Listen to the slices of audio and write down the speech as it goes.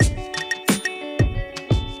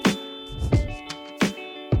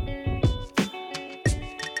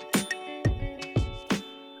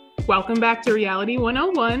Welcome back to Reality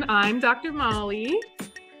 101. I'm Dr. Molly.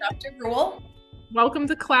 Dr. Rule. Welcome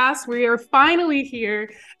to class. We are finally here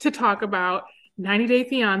to talk about 90 Day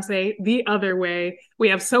Fiancé, the other way. We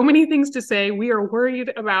have so many things to say. We are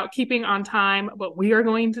worried about keeping on time, but we are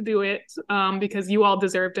going to do it because you all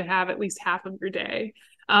deserve to have at least half of your day.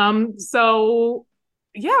 I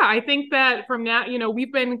think that from that,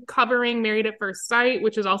 we've been covering Married at First Sight,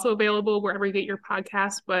 which is also available wherever you get your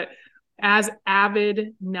podcasts. But as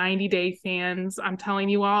avid 90 Day fans, I'm telling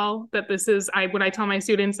you all that what I tell my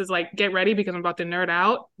students is like, get ready because I'm about to nerd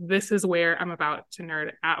out. This is where I'm about to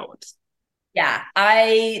nerd out. Yeah,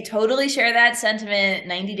 I totally share that sentiment.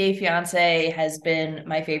 90 Day Fiancé has been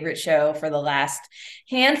my favorite show for the last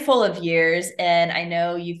handful of years, and I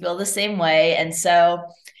know you feel the same way. And so,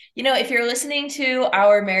 if you're listening to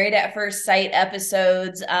our Married at First Sight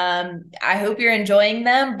episodes, I hope you're enjoying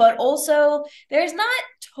them, but also there's not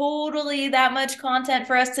totally that much content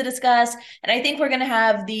for us to discuss. And I think we're going to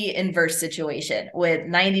have the inverse situation with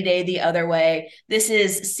 90 Day the Other Way. This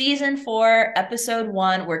is season 4, episode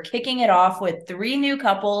 1. We're kicking it off with 3 new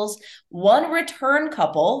couples, 1 return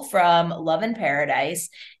couple from Love in Paradise.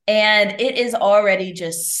 And it is already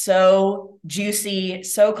just so juicy,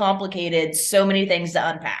 so complicated, so many things to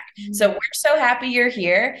unpack. So we're so happy you're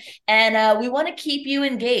here. And we want to keep you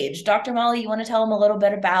engaged. Dr. Molly, you want to tell them a little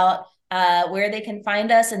bit about where they can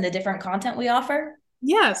find us and the different content we offer?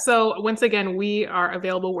 Yeah, so once again, we are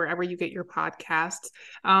available wherever you get your podcasts.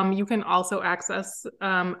 You can also access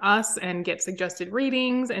us and get suggested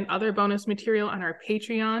readings and other bonus material on our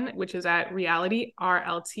Patreon, which is at Reality,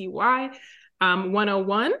 RLTY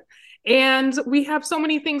 101. And we have so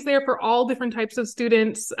many things there for all different types of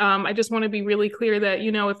students. I just want to be really clear that,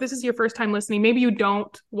 if this is your first time listening, maybe you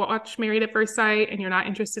don't watch Married at First Sight and you're not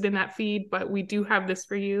interested in that feed, but we do have this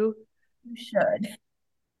for you. You should.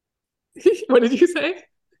 What did you say?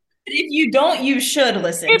 If you don't, you should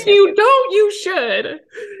listen. If you don't, you should.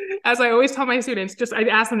 As I always tell my students, I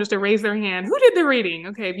ask them just to raise their hand. Who did the reading?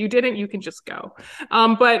 Okay, if you didn't, you can just go.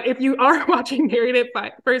 But if you are watching Married at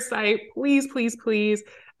First Sight, please, please, please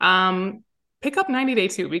pick up 90 Day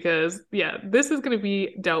too, because this is going to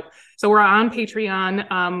be dope. So we're on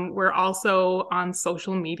Patreon. We're also on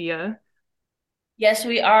social media. Yes,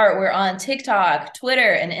 we are. We're on TikTok,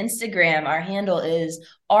 Twitter, and Instagram. Our handle is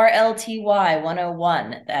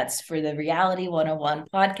RLTY101. That's for the Reality 101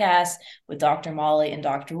 podcast with Dr. Molly and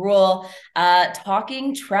Dr. Rule,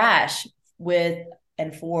 talking trash with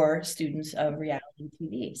and for students of reality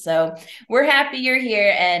TV. So we're happy you're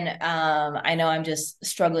here. And I know I'm just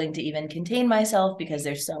struggling to even contain myself because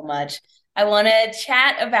there's so much I want to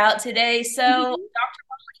chat about today. So, Dr.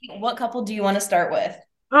 Molly, what couple do you want to start with?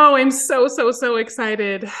 Oh, I'm so, so, so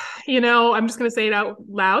excited. I'm just going to say it out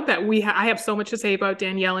loud that I have so much to say about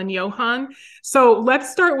Danielle and Johan. So let's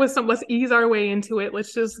start with let's ease our way into it.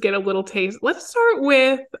 Let's just get a little taste. Let's start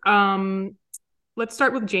with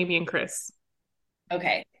Jamie and Chris.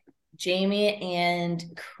 Okay. Jamie and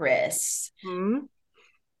Chris. Mm-hmm.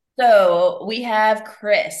 So we have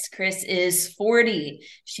Chris. Chris is 40.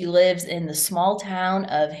 She lives in the small town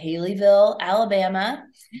of Haleyville, Alabama.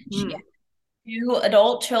 Mm-hmm. She 2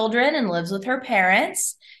 adult children and lives with her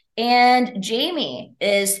parents. And Jamie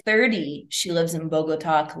is 30. She lives in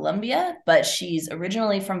Bogota, Colombia, but she's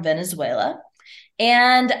originally from Venezuela.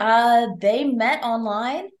 And they met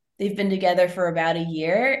online. They've been together for about a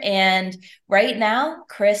year. And right now,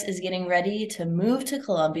 Chris is getting ready to move to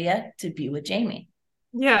Colombia to be with Jamie.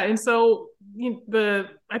 Yeah, and so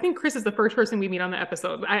I think Chris is the first person we meet on the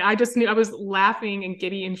episode. I just knew I was laughing and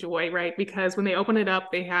giddy in joy, right? Because when they open it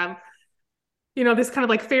up, they have this kind of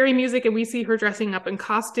like fairy music, and we see her dressing up in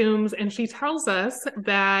costumes. And she tells us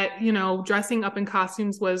that, dressing up in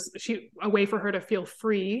costumes was a way for her to feel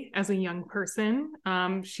free as a young person.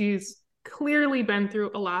 She's clearly been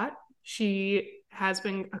through a lot. She has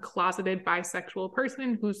been a closeted bisexual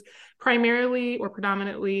person who's primarily or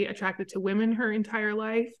predominantly attracted to women her entire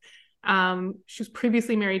life. She was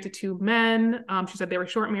previously married to 2 men. She said they were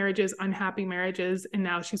short marriages, unhappy marriages, and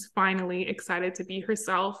now she's finally excited to be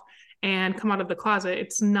herself and come out of the closet.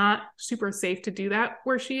 It's not super safe to do that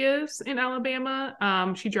where she is in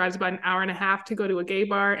Alabama. She drives about an hour and a half to go to a gay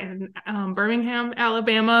bar in Birmingham,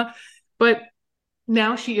 Alabama. But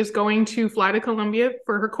now she is going to fly to Colombia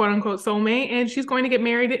for her quote unquote soulmate, and she's going to get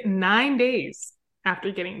married 9 days after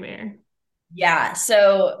getting there. Yeah,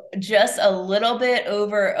 so just a little bit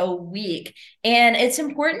over a week. And it's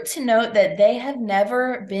important to note that they have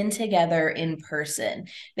never been together in person.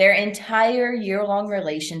 Their entire year-long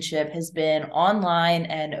relationship has been online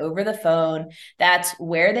and over the phone. That's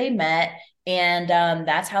where they met. And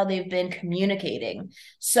that's how they've been communicating.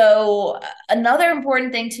 So another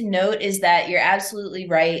important thing to note is that you're absolutely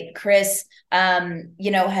right. Chris,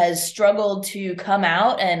 has struggled to come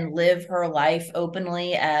out and live her life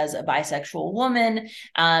openly as a bisexual woman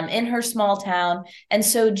in her small town. And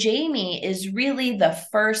so Jamie is really the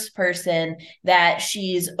first person that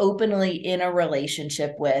she's openly in a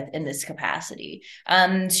relationship with in this capacity.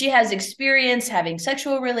 She has experience having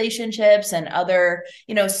sexual relationships and other,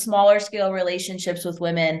 smaller scale relationships with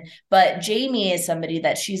women, but Jamie is somebody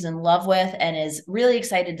that she's in love with and is really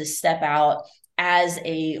excited to step out as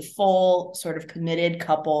a full sort of committed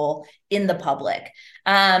couple in the public.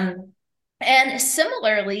 And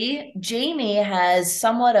similarly, Jamie has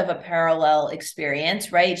somewhat of a parallel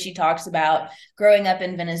experience, right? She talks about growing up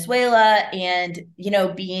in Venezuela and,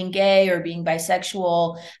 being gay or being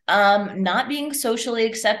bisexual, not being socially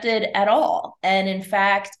accepted at all. And in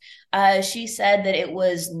fact, she said that it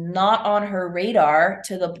was not on her radar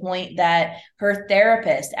to the point that her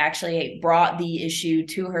therapist actually brought the issue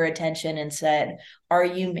to her attention and said, are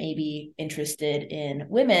you maybe interested in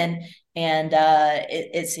women? And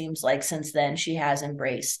it seems like since then she has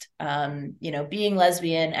embraced, being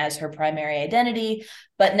lesbian as her primary identity,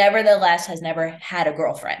 but nevertheless has never had a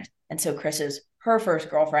girlfriend. And so Chris is her first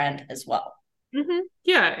girlfriend as well. Mm-hmm.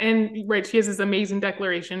 Yeah. And right, she has this amazing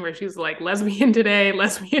declaration where she's like, lesbian today,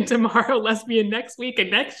 lesbian tomorrow, lesbian next week and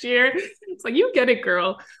next year. It's like, you get it,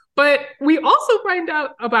 girl. But we also find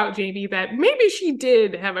out about Jamie that maybe she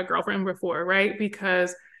did have a girlfriend before, right?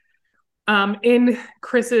 Because in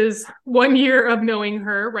Chris's 1 year of knowing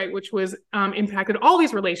her, right, which was impacted, all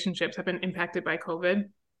these relationships have been impacted by COVID.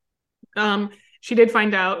 She did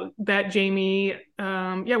find out that Jamie,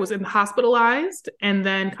 was hospitalized and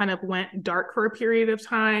then kind of went dark for a period of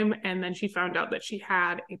time. And then she found out that she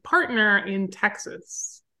had a partner in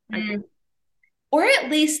Texas. Or at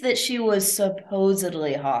least that she was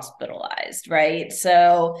supposedly hospitalized, right?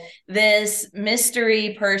 So this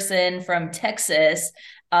mystery person from Texas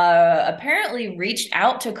apparently reached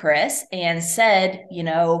out to Chris and said,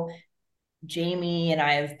 Jamie and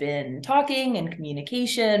I have been talking and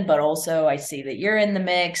communication, but also I see that you're in the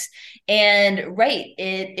mix. And right,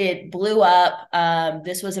 it blew up.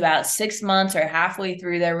 This was about 6 months or halfway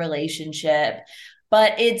through their relationship.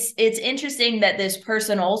 But it's interesting that this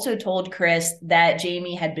person also told Chris that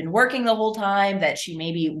Jamie had been working the whole time, that she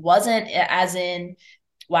maybe wasn't in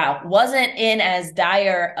as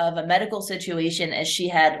dire of a medical situation as she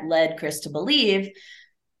had led Chris to believe.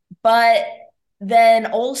 But then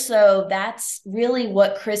also that's really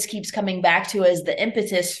what Chris keeps coming back to as the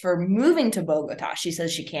impetus for moving to Bogota. She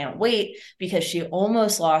says she can't wait because she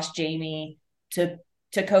almost lost Jamie to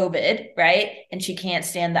COVID, right? And she can't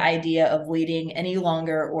stand the idea of waiting any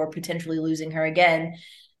longer or potentially losing her again.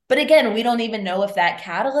 But again, we don't even know if that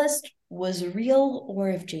catalyst was real or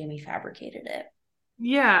if Jamie fabricated it.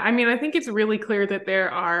 Yeah, I mean, I think it's really clear that there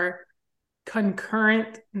are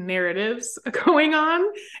concurrent narratives going on,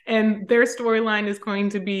 and their storyline is going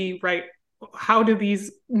to be, right, how do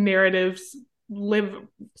these narratives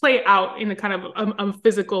play out in a kind of a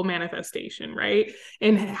physical manifestation, right?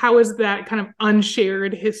 And how is that kind of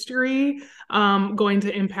unshared history going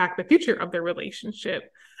to impact the future of their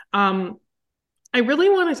relationship? I really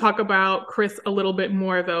want to talk about Chris a little bit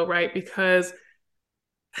more though, right? Because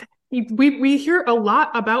we hear a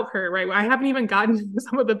lot about her, right? I haven't even gotten to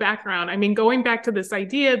some of the background. I mean, going back to this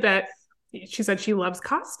idea that she said she loves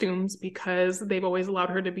costumes because they've always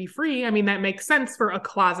allowed her to be free. I mean, that makes sense for a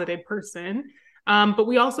closeted person. But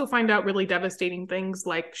we also find out really devastating things,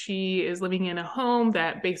 like she is living in a home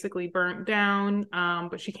that basically burnt down,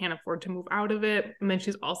 but she can't afford to move out of it. And then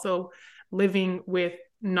she's also living with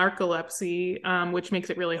narcolepsy, which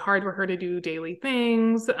makes it really hard for her to do daily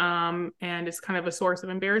things, and it's kind of a source of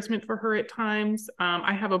embarrassment for her at times.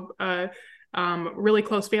 I have a really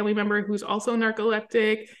close family member who's also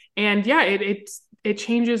narcoleptic, and yeah, it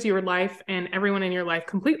changes your life and everyone in your life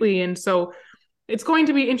completely. And so it's going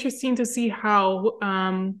to be interesting to see how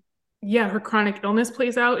her chronic illness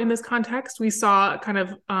plays out in this context. We saw kind of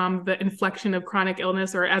the inflection of chronic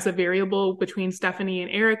illness or as a variable between Stephanie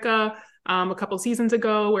and Erica a couple seasons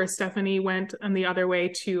ago, where Stephanie went on the other way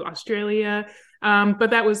to Australia.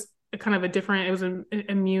 But that was kind of it was an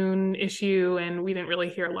immune issue, and we didn't really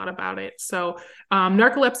hear a lot about it. So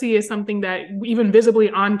narcolepsy is something that even visibly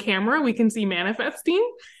on camera, we can see manifesting.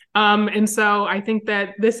 And so I think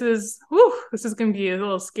that this is going to be a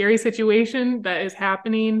little scary situation that is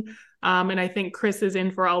happening. And I think Chris is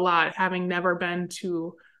in for a lot, having never been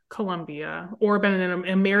to Colombia or been in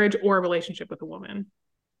a marriage or a relationship with a woman.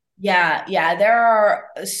 Yeah, there are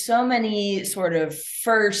so many sort of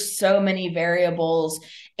first, so many variables,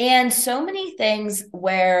 and so many things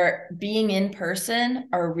where being in person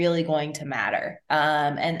are really going to matter.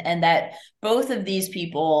 And that both of these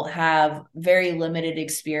people have very limited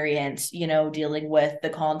experience, dealing with the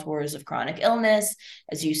contours of chronic illness,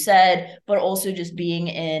 as you said, but also just being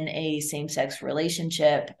in a same-sex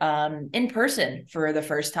relationship in person for the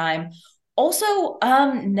first time. Also,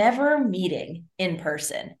 never meeting in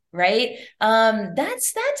person, right?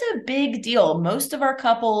 That's a big deal. Most of our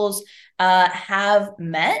couples have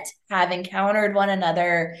met, have encountered one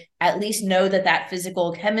another, at least know that that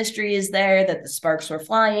physical chemistry is there, that the sparks were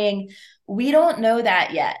flying. We don't know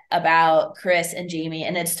that yet about Chris and Jamie,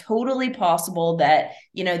 and it's totally possible that,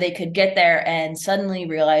 they could get there and suddenly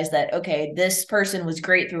realize that, okay, this person was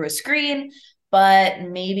great through a screen, but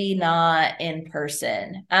maybe not in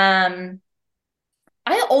person.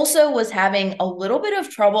 I also was having a little bit of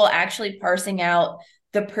trouble actually parsing out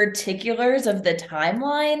the particulars of the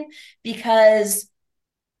timeline, because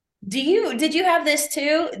did you have this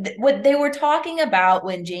too? What they were talking about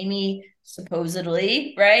when Jamie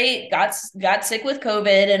supposedly, right, got sick with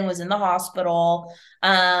COVID and was in the hospital,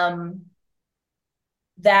 that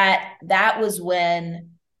was when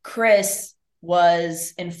Chris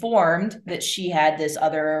was informed that she had this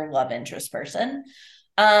other love interest person.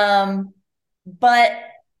 But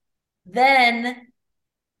then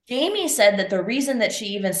Jamie said that the reason that she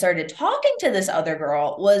even started talking to this other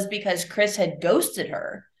girl was because Chris had ghosted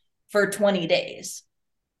her for 20 days.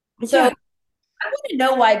 So Yeah. I want to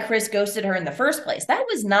know why Chris ghosted her in the first place. That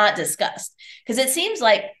was not discussed, because it seems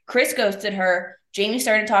like Chris ghosted her. Jamie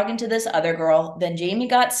started talking to this other girl. Then Jamie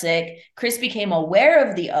got sick. Chris became aware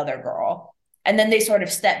of the other girl. And then they sort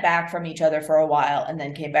of stepped back from each other for a while and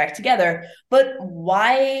then came back together. But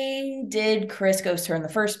why did Chris ghost her in the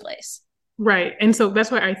first place? Right. And so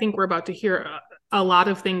that's why I think we're about to hear a lot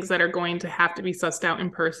of things that are going to have to be sussed out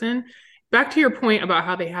in person. Back to your point about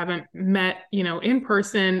how they haven't met, in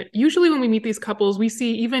person. Usually when we meet these couples, we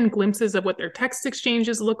see even glimpses of what their text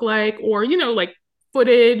exchanges look like, or, like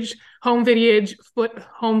footage, home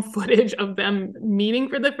footage of them meeting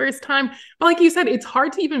for the first time. But like you said, it's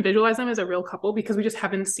hard to even visualize them as a real couple because we just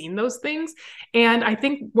haven't seen those things. And I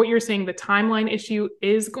think what you're saying, the timeline issue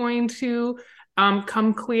is going to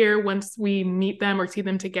come clear once we meet them or see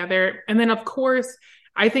them together. And then, of course,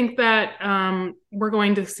 I think that we're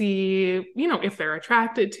going to see, if they're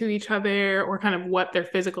attracted to each other or kind of what their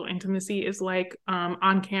physical intimacy is like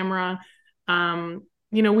on camera.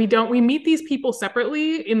 We meet these people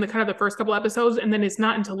separately in the kind of the first couple episodes, and then it's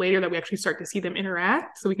not until later that we actually start to see them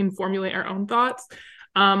interact, so we can formulate our own thoughts.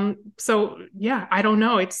 So yeah, I don't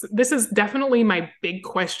know. This is definitely my big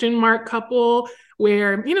question mark couple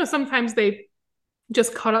where, sometimes they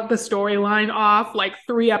just cut up the storyline off like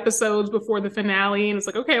 3 episodes before the finale. And it's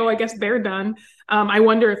like, okay, well, I guess they're done. I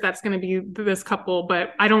wonder if that's going to be this couple,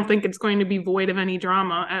 but I don't think it's going to be void of any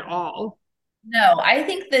drama at all. No, I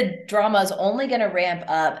think the drama is only going to ramp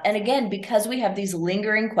up. And again, because we have these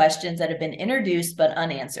lingering questions that have been introduced but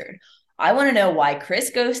unanswered. I want to know why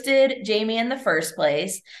Chris ghosted Jamie in the first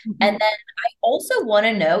place. Mm-hmm. And then I also want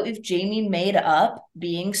to know if Jamie made up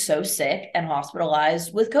being so sick and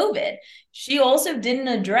hospitalized with COVID. She also didn't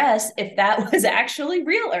address if that was actually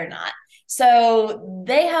real or not. So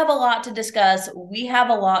they have a lot to discuss. We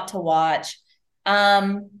have a lot to watch.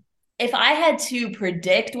 Um, if I had to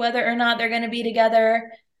predict whether or not they're going to be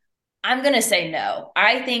together, I'm going to say no.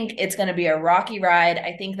 I think it's going to be a rocky ride.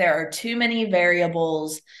 I think there are too many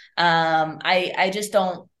variables. I just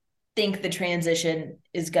don't think the transition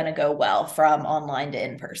is going to go well from online to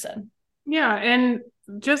in person. Yeah. And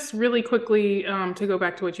just really quickly, to go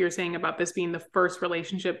back to what you were saying about this being the first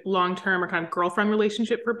relationship, long term or kind of girlfriend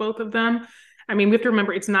relationship for both of them. I mean, we have to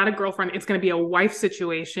remember it's not a girlfriend, it's going to be a wife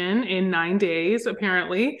situation in 9 days,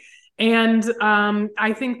 apparently. And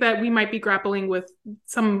I think that we might be grappling with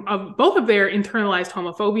some of both of their internalized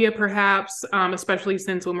homophobia, perhaps, especially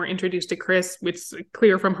since when we're introduced to Chris, it's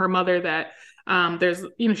clear from her mother that there's,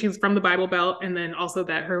 she's from the Bible Belt, and then also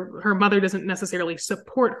that her mother doesn't necessarily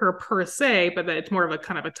support her per se, but that it's more of a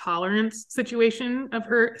kind of a tolerance situation of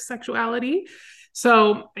her sexuality.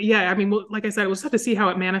 So yeah, I mean, like I said, we'll just have to see how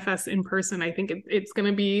it manifests in person. I think it's going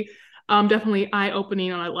to be definitely eye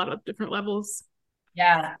opening on a lot of different levels.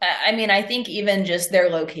 Yeah. I mean, I think even just their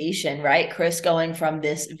location, right? Chris going from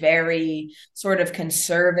this very sort of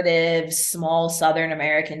conservative, small Southern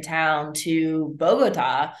American town to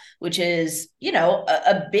Bogota, which is,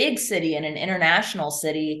 a big city and an international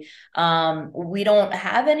city. We don't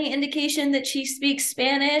have any indication that she speaks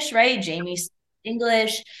Spanish, right? Jamie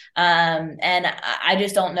English. And I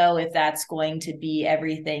just don't know if that's going to be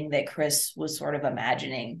everything that Chris was sort of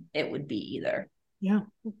imagining it would be either. Yeah,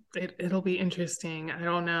 it'll be interesting. I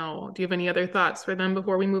don't know. Do you have any other thoughts for them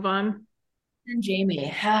before we move on? And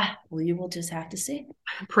Jamie, well, you will just have to see.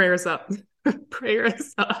 Prayers up.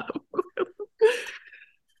 Prayers up.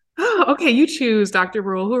 Oh, okay, you choose, Dr.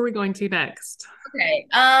 Rule. Who are we going to next? Okay.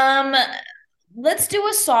 Let's do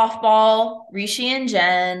a softball. Rishi and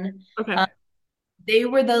Jen. Okay. They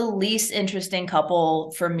were the least interesting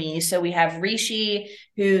couple for me. So we have Rishi,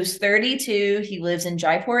 who's 32. He lives in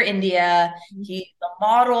Jaipur, India. He's a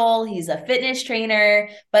model, he's a fitness trainer,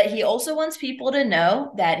 but he also wants people to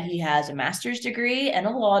know that he has a master's degree and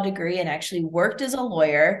a law degree and actually worked as a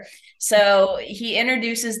lawyer. So he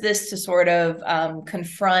introduces this to sort of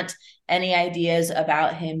confront any ideas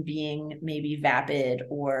about him being maybe vapid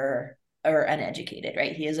or uneducated,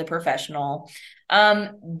 right? He is a professional.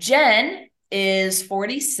 Jen is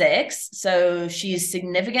 46, so she's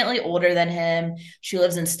significantly older than him. She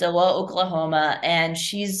lives in Stillwell, Oklahoma, and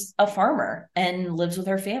she's a farmer and lives with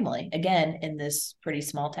her family, again, in this pretty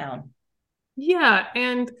small town. Yeah,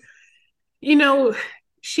 and you know,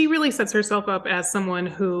 she really sets herself up as someone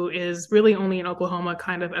who is really only in Oklahoma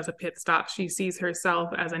kind of as a pit stop. She sees herself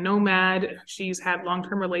as a nomad. She's had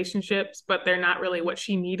long-term relationships, but they're not really what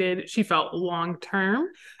she needed. She felt long-term.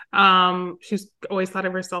 She's always thought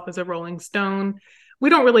of herself as a Rolling Stone. We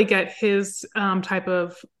don't really get his type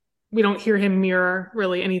of, we don't hear him mirror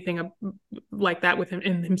really anything like that with him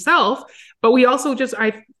in himself. But we also just,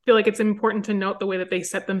 I feel like it's important to note the way that they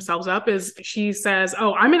set themselves up is she says,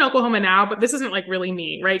 oh, I'm in Oklahoma now, but this isn't like really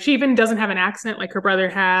me, right? She even doesn't have an accent like her brother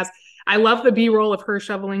has. I love the B-roll of her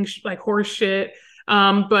shoveling like horse shit.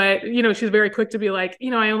 But you know, she's very quick to be like,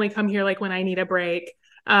 you know, I only come here like when I need a break,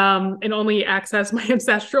 and only access my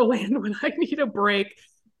ancestral land when I need a break.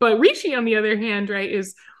 But Rishi, on the other hand, right,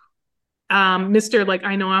 is Mr. Like,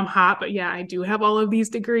 I know I'm hot, but yeah, I do have all of these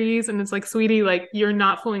degrees. And it's like, sweetie, like, you're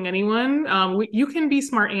not fooling anyone. You can be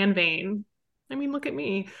smart and vain. I mean, look at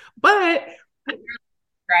me. But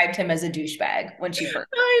Described him as a douchebag when she first.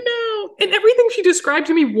 I know. And everything she described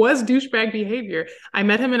to me was douchebag behavior. I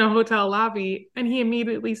met him in a hotel lobby and he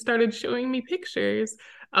immediately started showing me pictures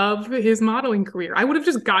of his modeling career. I would have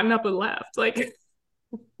just gotten up and left. Like,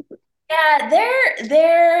 Yeah,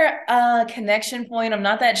 their connection point, I'm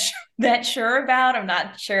not that sure about. I'm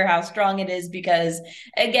not sure how strong it is because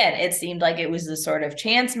again, it seemed like it was a sort of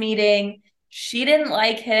chance meeting. She didn't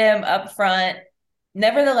like him up front.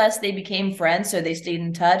 Nevertheless, they became friends, so they stayed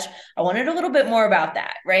in touch. I wanted a little bit more about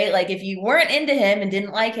that, right? Like if you weren't into him and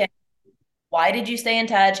didn't like him, why did you stay in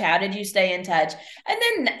touch? How did you stay in touch? And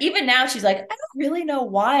then even now she's like, I don't really know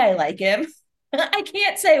why I like him. I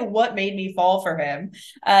can't say what made me fall for him.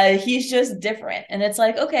 He's just different. And it's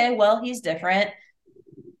like, okay, well, he's different.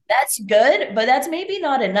 That's good, but that's maybe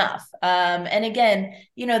not enough. And again,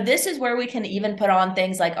 you know, this is where we can even put on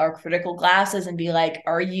things like our critical glasses and be like,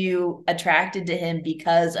 are you attracted to him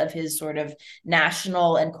because of his sort of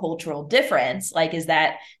national and cultural difference? Like, is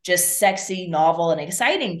that just sexy, novel, and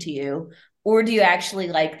exciting to you? Or do you actually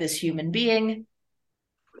like this human being?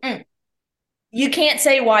 Mm. You can't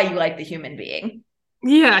say why you like the human being.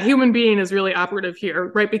 yeah, human being is really operative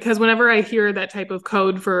here, right? Because whenever I hear that type of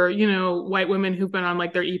code for, you know, white women who've been on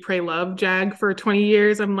like their eat, pray, love jag for 20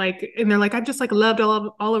 years, I'm like, and they're like, I've just like loved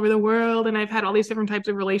all over the world and I've had all these different types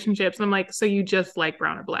of relationships. And I'm like, so you just like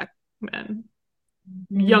brown or black men,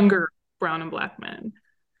 Mm. younger brown and black men.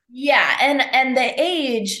 Yeah, and the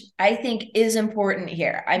age I think is important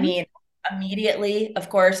here. I Mhm. mean, immediately, of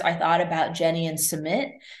course, I thought about Jenny and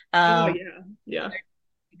Sumit, Oh, um, yeah. Yeah.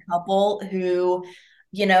 a couple who,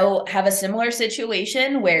 you know, have a similar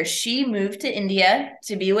situation where she moved to India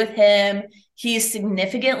to be with him. He's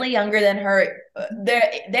significantly younger than her.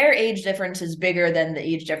 Their age difference is bigger than the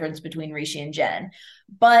age difference between Rishi and Jen,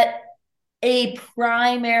 but a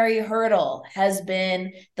primary hurdle has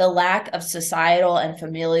been the lack of societal and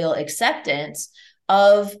familial acceptance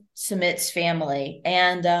of Sumit's family.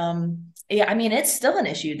 And yeah, I mean, it's still an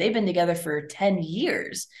issue. They've been together for 10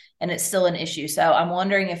 years and it's still an issue. So I'm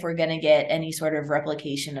wondering if we're going to get any sort of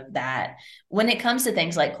replication of that when it comes to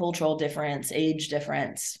things like cultural difference, age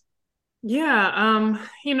difference. Yeah,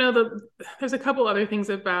 you know, there's a couple other things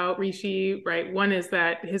about Rishi, right? One is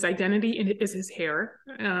that his identity is his hair.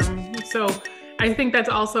 So I think that's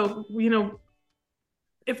also, you know,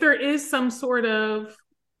 if there is some sort of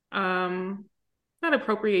not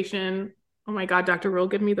appropriation. Oh my God, Dr. Rule,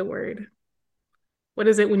 give me the word. What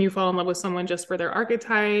is it when you fall in love with someone just for their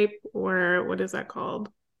archetype, or what is that called?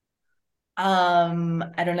 I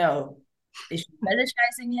don't know. Is she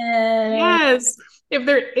fetishizing him? Yes. If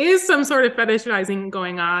there is some sort of fetishizing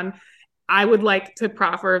going on, I would like to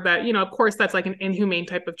proffer that, of course, that's like an inhumane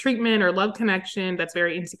type of treatment or love connection that's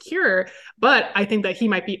very insecure. But I think that he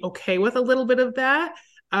might be okay with a little bit of that,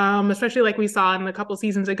 especially like we saw in a couple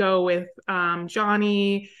seasons ago with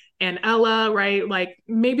Johnny and Ella, right? Like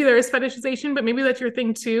maybe there is fetishization, but maybe that's your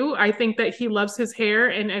thing too. I think that he loves his hair,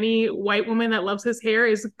 and any white woman that loves his hair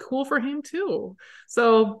is cool for him too.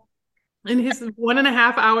 So in his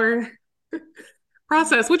 1.5 hour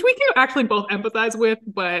process, which we can actually both empathize with,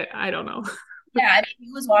 but I don't know. Yeah, I mean,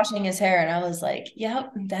 he was washing his hair, and I was like,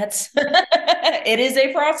 "Yep, that's it is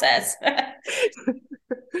a process."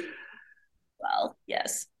 Well,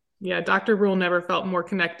 yes. Yeah, Dr. Rule never felt more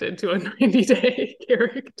connected to a 90-day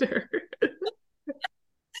character.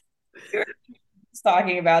 We were just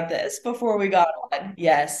talking about this before we got on.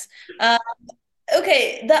 Yes. Um,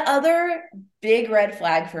 okay, the other big red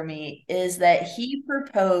flag for me is that he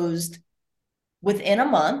proposed within a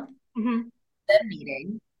month of Mhm. the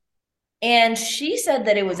meeting, and she said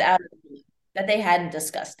that it was out of the blue, that they hadn't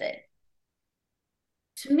discussed it.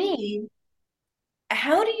 To me,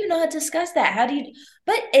 how do you not discuss that? How do you,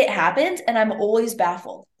 but it happens, and I'm always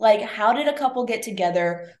baffled. Like, how did a couple get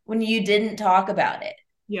together when you didn't talk about it?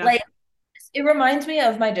 Yeah. Like, it reminds me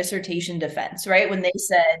of my dissertation defense, right? When they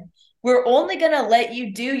said, we're only going to let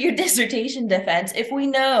you do your dissertation defense if we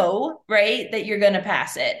know, right, that you're going to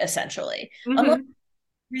pass it, essentially. Unless Hmm. it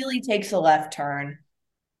really takes a left turn,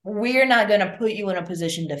 we're not going to put you in a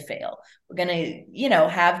position to fail. We're going to,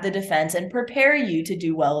 have the defense and prepare you to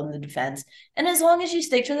do well in the defense. And as long as you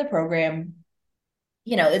stick to the program,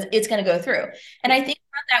 it's going to go through. And Yeah. I think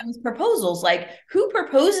about that with proposals. Like, who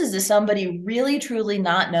proposes to somebody really, truly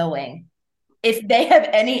not knowing if they have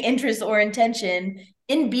any interest or intention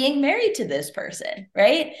in being married to this person,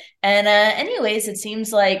 right? And anyways, it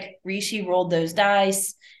seems like Rishi rolled those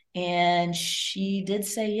dice, and she did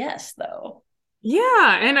say yes, though.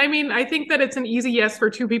 Yeah. And I mean, I think that it's an easy yes for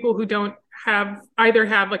two people who don't have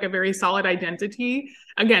like a very solid identity.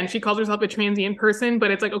 Again, she calls herself a transient person, but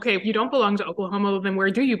it's like, okay, if you don't belong to Oklahoma, then where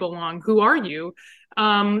do you belong? Who are you?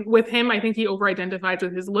 With him, I think he over identifies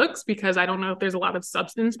with his looks because I don't know if there's a lot of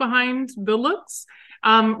substance behind the looks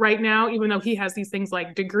right now, even though he has these things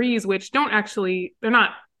like degrees, which they're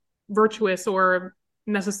not virtuous or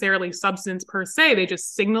necessarily substance per se. They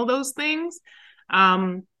just signal those things.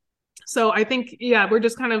 Um, so I think, yeah, we're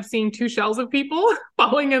just kind of seeing two shells of people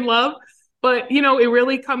falling in love. But, it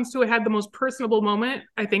really comes to a head. The most personable moment,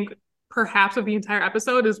 I think, perhaps of the entire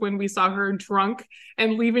episode is when we saw her drunk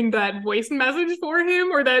and leaving that voice message for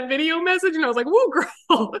him or that video message. And I was like, whoa,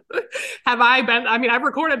 girl, I mean, I've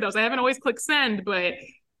recorded those. I haven't always clicked send, but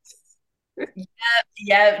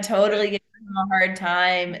Yeah, totally giving them a hard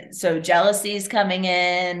time. So jealousy's coming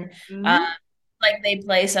in. Um, mm-hmm. like they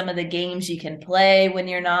play some of the games you can play when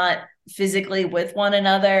you're not physically with one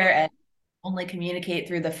another and only communicate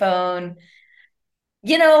through the phone.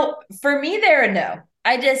 For me, they're a no.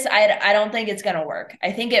 I don't think it's gonna work.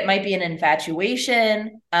 I think it might be an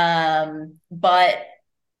infatuation. But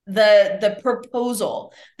the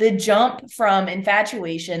proposal, the jump from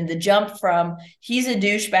infatuation, the jump from he's a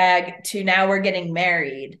douchebag to now we're getting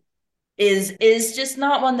married is just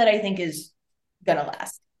not one that I think is gonna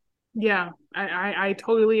last. Yeah, I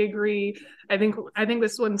totally agree. I think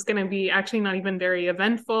this one's gonna be actually not even very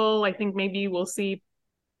eventful. I think maybe we'll see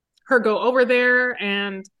her go over there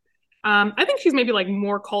and I think she's maybe like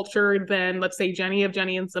more cultured than, let's say, Jenny of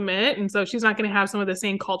Jenny and Submit. And so she's not going to have some of the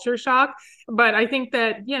same culture shock. But I think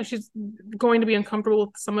that, yeah, she's going to be uncomfortable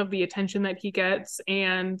with some of the attention that he gets.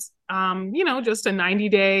 And, just a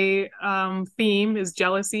 90-day theme is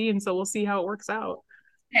jealousy. And so we'll see how it works out.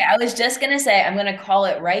 Okay, I was just gonna say, I'm gonna call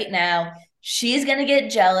it right now. She's gonna get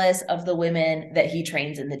jealous of the women that he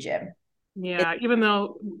trains in the gym. It, Yeah, even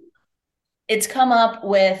though it's come up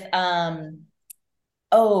with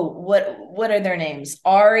oh, what are their names?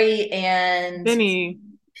 Ari and Vinny,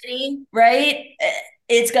 City, right?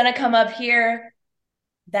 It's gonna come up here.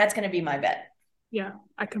 That's gonna be my bet. yeah,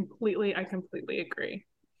 I completely agree.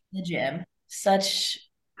 The gym. Such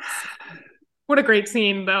What a great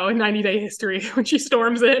scene, though, in 90-Day History when she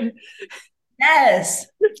storms in. yes.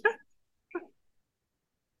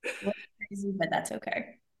 A little crazy, but that's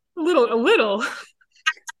okay. A little.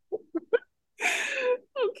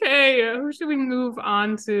 Okay, who should we move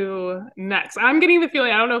on to next? I'm getting the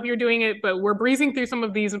feeling, I don't know if you're doing it, but we're breezing through some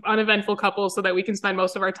of these uneventful couples so that we can spend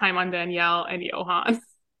most of our time on Danielle and Johan.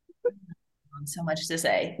 So much to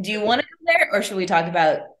say. Do you want to go there, or should we talk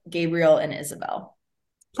about Gabriel and Isabel?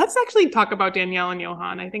 Let's actually talk about Danielle and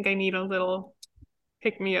Johan. I think I need a little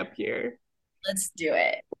pick me up here. Let's do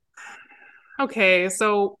it. Okay,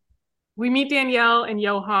 so we meet Danielle and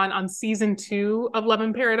Johan on season 2 of Love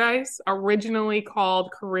in Paradise, originally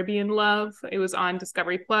called Caribbean Love. It was on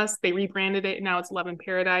Discovery Plus. They rebranded it. Now it's Love in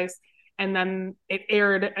Paradise. And then it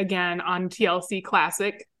aired again on TLC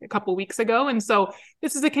Classic a couple weeks ago. And so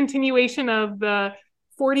this is a continuation of the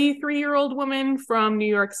 43-year-old woman from New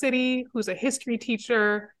York City who's a history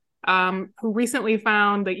teacher, who recently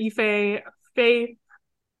found the Ife faith.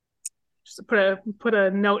 Just put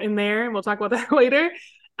a note in there, and we'll talk about that later.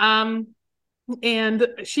 Um, and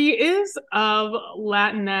she is of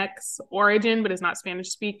Latinx origin, but is not Spanish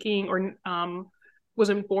speaking, or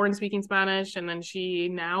wasn't born speaking Spanish. And then she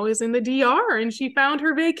now is in the DR, and she found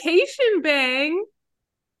her vacation bang.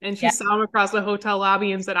 And she Yeah. saw him across the hotel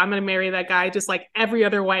lobby and said, "I'm going to marry that guy," just like every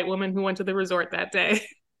other white woman who went to the resort that day.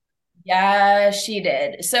 Yeah, she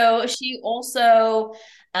did. So she also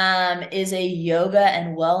is a yoga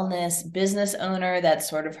and wellness business owner. That's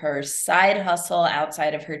sort of her side hustle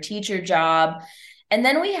outside of her teacher job. And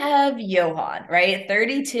then we have Johan, right?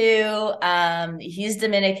 32. He's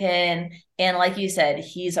Dominican. And like you said,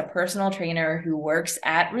 he's a personal trainer who works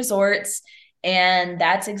at resorts. And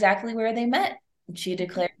that's exactly where they met. She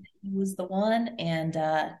declared that he was the one. And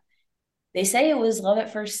they say it was love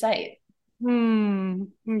at first sight.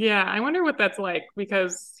 Yeah, I wonder what that's like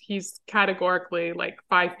because he's categorically like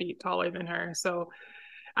 5 feet taller than her. So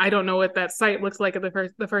I don't know what that sight looks like at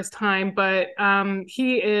the first time, but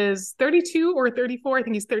he is 32 or 34. I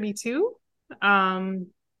think he's 32. Um,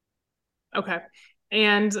 okay.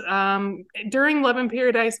 And during Love in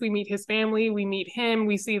Paradise, we meet his family, we meet him,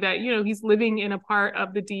 we see that, he's living in a part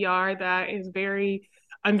of the DR that is very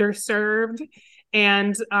underserved.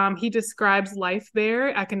 And he describes life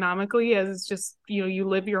there economically as just, you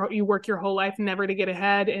work your whole life never to get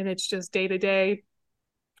ahead, and it's just day to day.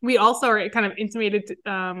 We also are kind of intimated,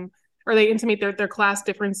 or they intimate their class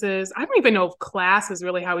differences. I don't even know if class is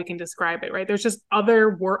really how we can describe it, right? There's just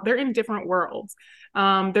they're in different worlds.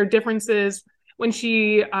 Their differences when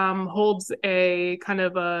she holds a kind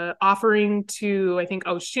of a offering to, I think,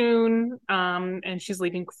 Oshun, and she's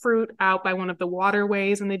leaving fruit out by one of the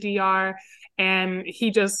waterways in the DR. And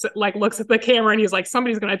he just like looks at the camera and he's like,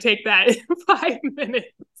 somebody's going to take that in 5 minutes.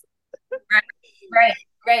 Right, right,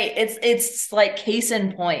 right. It's like case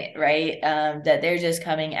in point, right? That they're just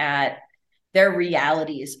coming at their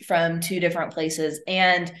realities from two different places.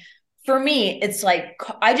 And for me, it's like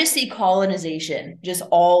I just see colonization just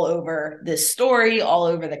all over this story, all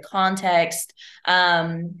over the context.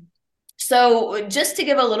 So just to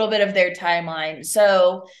give a little bit of their timeline.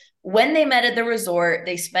 So when they met at the resort,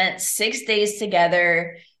 they spent 6 days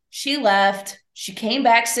together. She left. She came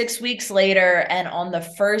back 6 weeks later. And on the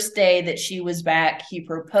first day that she was back, he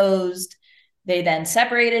proposed. They then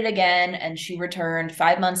separated again, and she returned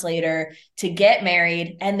 5 months later to get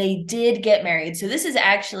married. And they did get married. So this is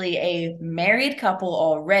actually a married couple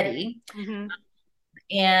already. Mm-hmm.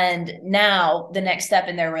 And now the next step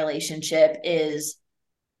in their relationship is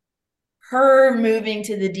her moving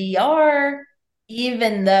to the DR,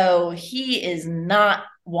 even though he is not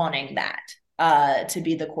wanting that to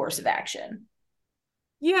be the course of action.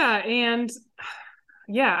 Yeah, and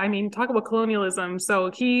yeah, I mean, talk about colonialism.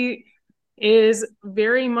 So he is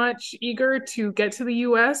very much eager to get to the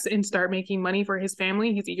US and start making money for his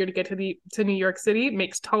family. He's eager to get to New York City. It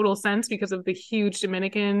makes total sense because of the huge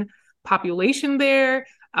Dominican population there.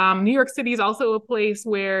 New York City is also a place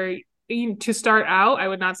where to start out, I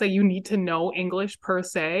would not say you need to know English per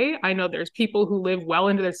se. I know there's people who live well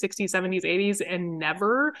into their 60s, 70s, 80s and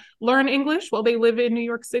never learn English while they live in New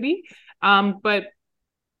York City. But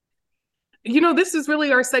this is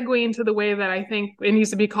really our segue into the way that I think it needs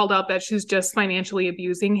to be called out that she's just financially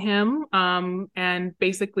abusing him. And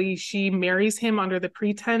basically, she marries him under the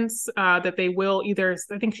pretense that they will either,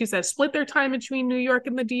 I think she says, split their time between New York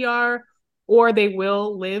and the DR, or they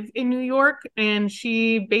will live in New York. And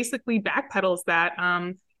she basically backpedals that.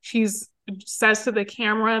 She's says to the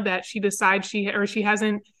camera that she decides she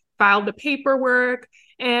hasn't filed the paperwork.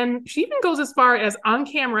 And she even goes as far as on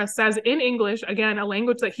camera says in English, again, a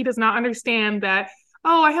language that he does not understand, that,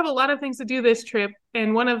 "Oh, I have a lot of things to do this trip.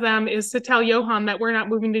 And one of them is to tell Johan that we're not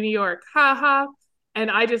moving to New York." Ha ha.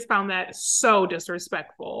 And I just found that so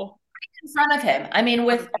disrespectful. In front of him. I mean,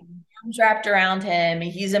 with arms wrapped around him,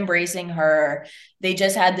 he's embracing her. They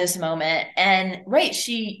just had this moment. And right,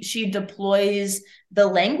 she deploys the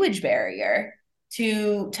language barrier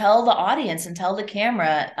to tell the audience and tell the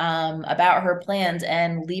camera about her plans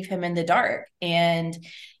and leave him in the dark. And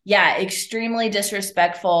yeah, extremely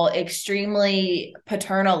disrespectful, extremely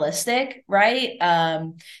paternalistic, right?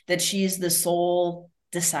 That she's the sole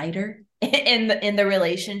decider in the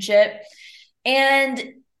relationship. And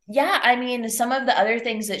Yeah, I mean, some of the other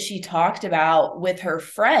things that she talked about with her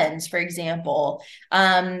friends, for example,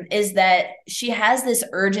 is that she has this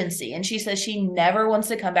urgency and she says she never wants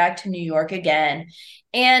to come back to New York again.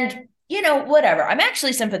 And, whatever. I'm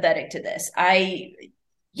actually sympathetic to this.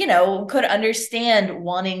 Could understand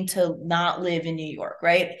wanting to not live in New York,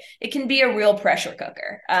 right? It can be a real pressure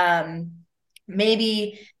cooker.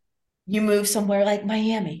 Maybe you move somewhere like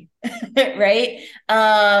Miami, right?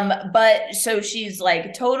 But so she's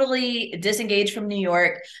like totally disengaged from New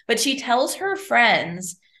York, but she tells her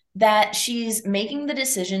friends that she's making the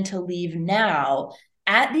decision to leave now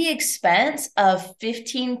at the expense of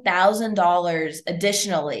 $15,000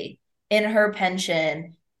 additionally in her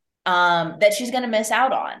pension, that she's going to miss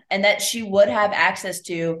out on and that she would have access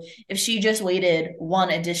to if she just waited one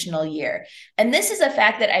additional year. And this is a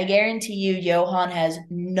fact that I guarantee you Johan has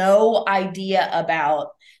no idea about,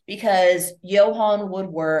 because Johan would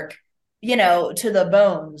work, to the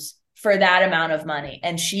bones for that amount of money.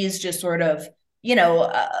 And she's just sort of, you know,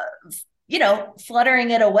 uh,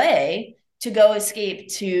 fluttering it away to go escape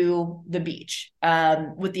to the beach,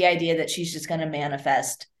 with the idea that she's just going to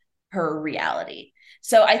manifest her reality.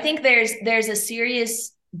 So I think there's a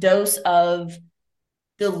serious dose of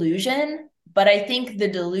delusion, but I think the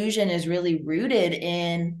delusion is really rooted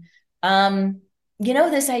in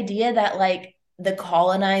this idea that like the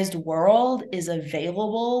colonized world is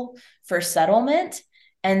available for settlement,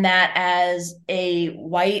 and that as a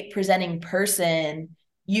white presenting person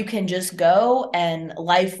you can just go and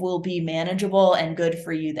life will be manageable and good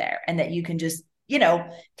for you there, and that you can just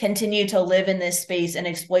continue to live in this space and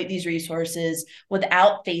exploit these resources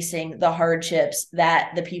without facing the hardships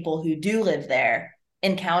that the people who do live there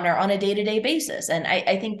encounter on a day-to-day basis. And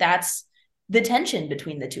I think that's the tension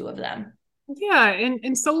between the two of them. Yeah,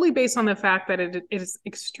 and solely based on the fact that it is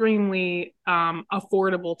extremely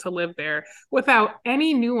affordable to live there, without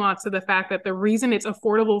any nuance to the fact that the reason it's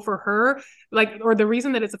affordable for her, or the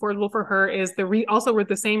reason that it's affordable for her is also with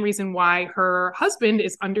the same reason why her husband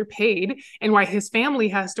is underpaid and why his family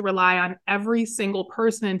has to rely on every single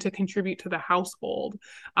person to contribute to the household.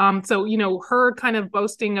 So her kind of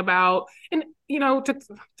boasting about, and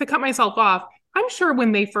to cut myself off, I'm sure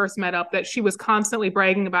when they first met up that she was constantly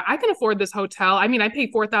bragging about, I can afford this hotel. I mean, I pay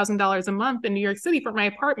 $4,000 a month in New York City for my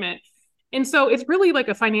apartment. And so it's really like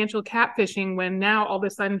a financial catfishing when now all of a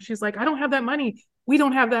sudden she's like, I don't have that money. We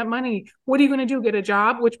don't have that money. What are you going to do? Get a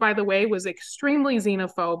job? Which, by the way, was extremely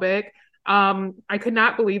xenophobic. I could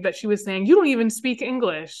not believe that she was saying, you don't even speak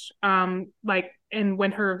English. And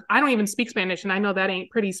when I don't even speak Spanish, and I know that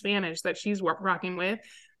ain't pretty Spanish that she's rocking with.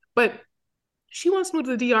 But she wants to move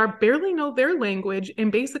to the DR, barely know their language, and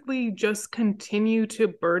basically just continue to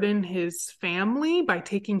burden his family by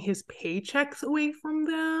taking his paychecks away from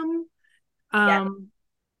them. Yeah.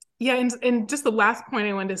 Yeah, and just the last point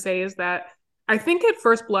I wanted to say is that I think at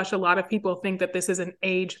first blush, a lot of people think that this is an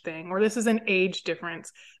age thing or this is an age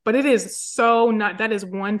difference, but it is so not. That is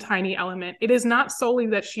one tiny element. It is not solely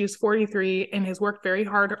that she is 43 and has worked very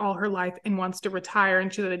hard all her life and wants to retire,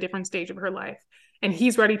 and she's at a different stage of her life and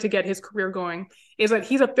he's ready to get his career going, is that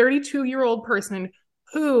he's a 32-year-old person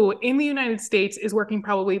who in the United States is working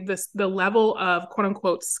probably the level of quote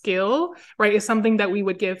unquote skill, right, is something that we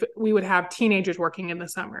would have teenagers working in the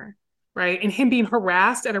summer, right? And him being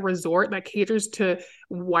harassed at a resort that caters to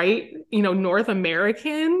white, North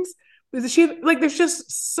Americans. She's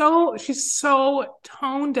so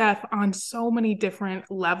tone deaf on so many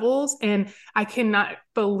different levels. And I cannot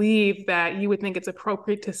believe that you would think it's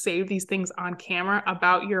appropriate to say these things on camera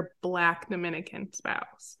about your Black Dominican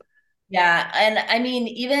spouse. Yeah. And I mean,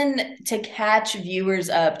 even to catch viewers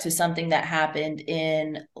up to something that happened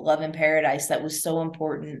in Love in Paradise that was so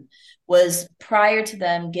important was prior to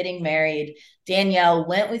them getting married, Danielle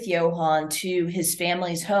went with Johan to his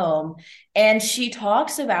family's home and she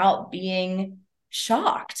talks about being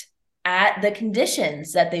shocked at the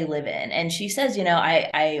conditions that they live in. And she says,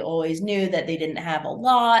 I always knew that they didn't have a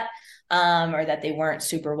lot. Or that they weren't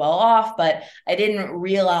super well off, but I didn't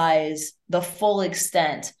realize the full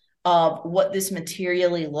extent of what this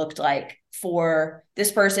materially looked like for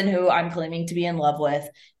this person who I'm claiming to be in love with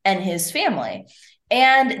and his family.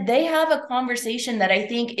 And they have a conversation that I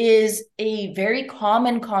think is a very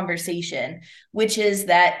common conversation, which is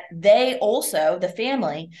that they also, the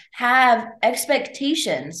family, have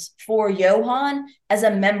expectations for Johan as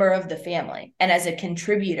a member of the family and as a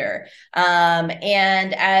contributor.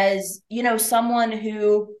 And as, someone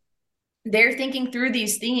who they're thinking through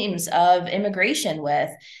these themes of immigration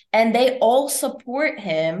with, and they all support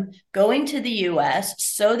him going to the US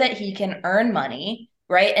so that he can earn money,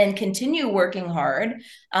 right? And continue working hard,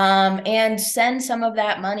 and send some of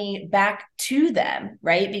that money back to them,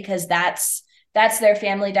 right? Because that's their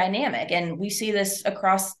family dynamic. And we see this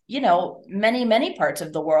across, many parts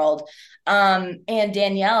of the world. And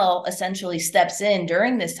Danielle essentially steps in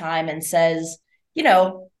during this time and says,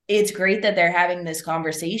 it's great that they're having this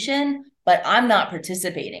conversation, but I'm not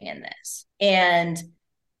participating in this. And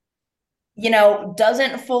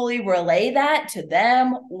doesn't fully relay that to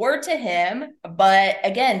them or to him. But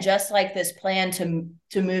again, just like this plan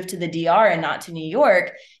to move to the DR and not to New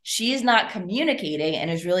York, she's not communicating and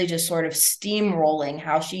is really just sort of steamrolling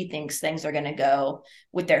how she thinks things are going to go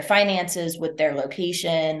with their finances, with their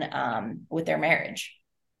location, with their marriage.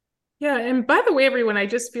 Yeah, and by the way, everyone, I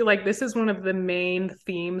just feel like this is one of the main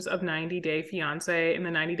themes of 90 Day Fiancé in the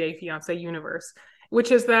 90 Day Fiancé universe,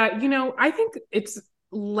 which is that, I think it's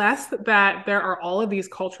less that there are all of these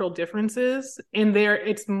cultural differences in there.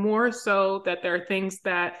 It's more so that there are things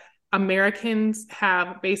that Americans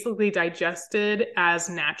have basically digested as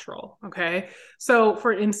natural. Okay. So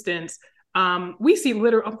for instance, we see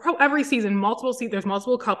literally every season, there's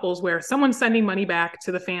multiple couples where someone's sending money back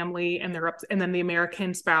to the family and and then the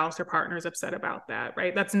American spouse or partner is upset about that,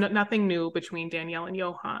 right? That's nothing new between Danielle and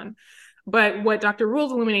Johan. But what Dr.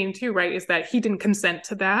 Rule's illuminating too, right, is that he didn't consent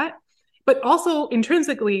to that, but also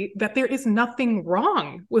intrinsically that there is nothing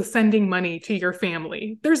wrong with sending money to your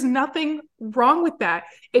family. There's nothing wrong with that.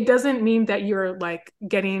 It doesn't mean that you're like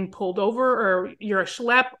getting pulled over or you're a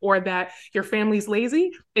schlep or that your family's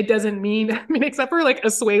lazy. It doesn't mean, except for like a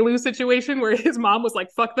Swelu situation where his mom was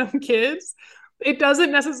like, fuck them kids. It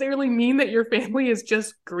doesn't necessarily mean that your family is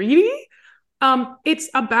just greedy. It's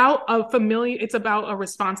about it's about a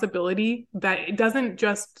responsibility that it doesn't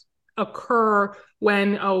just occur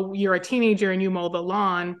when you're a teenager and you mow the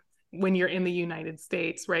lawn when you're in the United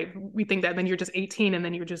States, right? We think that then you're just 18 and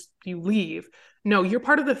then you leave. No, you're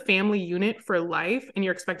part of the family unit for life and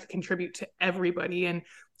you're expected to contribute to everybody. And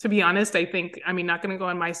to be honest, I think, not going to go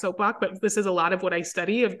on my soapbox, but this is a lot of what I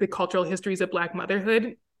study of the cultural histories of Black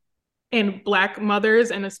motherhood, and Black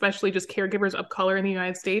mothers, and especially just caregivers of color in the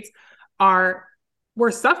United States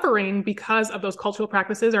we're suffering because of those cultural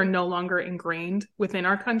practices are no longer ingrained within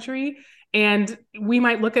our country. And we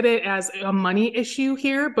might look at it as a money issue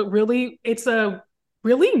here, but really it's a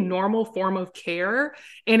really normal form of care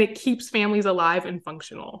and it keeps families alive and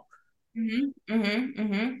functional. Mm-hmm, mm-hmm,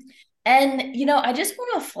 mm-hmm. And, I just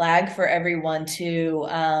want to flag for everyone too,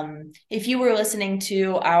 if you were listening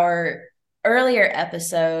to our earlier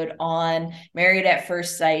episode on Married at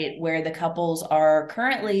First Sight, where the couples are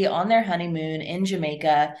currently on their honeymoon in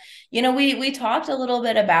Jamaica, we talked a little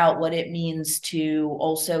bit about what it means to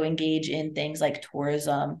also engage in things like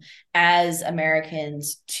tourism as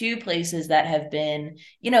Americans to places that have been,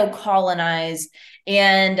 colonized.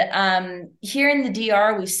 And here in the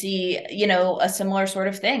DR, we see, a similar sort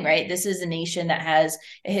of thing, right? This is a nation that has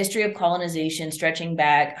a history of colonization stretching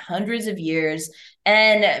back hundreds of years.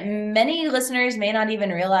 And many listeners may not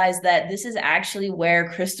even realize that this is actually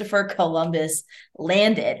where Christopher Columbus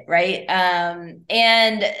landed, right? On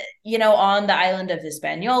the island of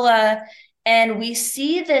Hispaniola. And we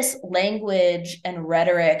see this language and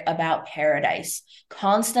rhetoric about paradise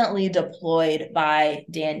constantly deployed by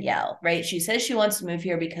Danielle, right? She says she wants to move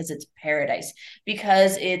here because it's paradise,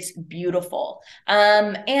 because it's beautiful.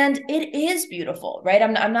 And it is beautiful, right?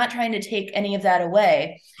 I'm not trying to take any of that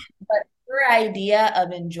away, but her idea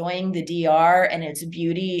of enjoying the DR and its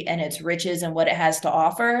beauty and its riches and what it has to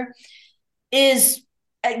offer is,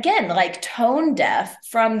 again, like tone deaf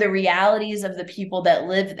from the realities of the people that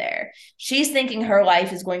live there. She's thinking her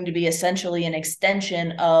life is going to be essentially an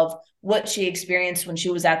extension of what she experienced when she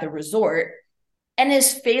was at the resort, and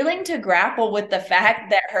is failing to grapple with the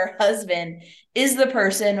fact that her husband is the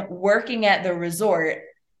person working at the resort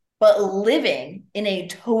but living in a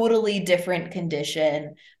totally different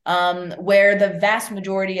condition, where the vast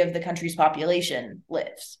majority of the country's population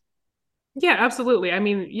lives. Yeah, absolutely.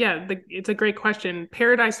 It's a great question.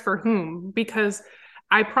 Paradise for whom? Because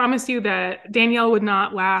I promise you that Danielle would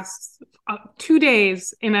not last 2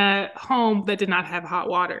 days in a home that did not have hot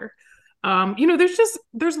water.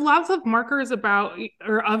 There's lots of markers about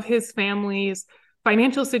or of his family's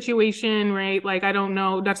financial situation, right? Like, I don't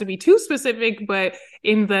know, not to be too specific, but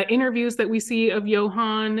in the interviews that we see of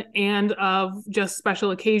Johan and of just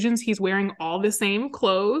special occasions, he's wearing all the same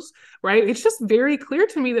clothes, right? It's just very clear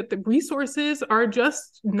to me that the resources are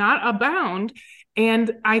just not abound.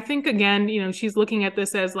 And I think, again, she's looking at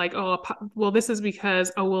this as like, oh, well, this is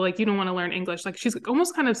because, oh, well, like, you don't want to learn English. Like, she's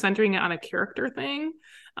almost kind of centering it on a character thing,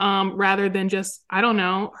 rather than just, I don't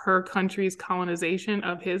know, her country's colonization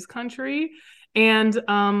of his country. And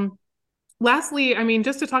lastly, I mean,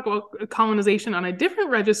 just to talk about colonization on a different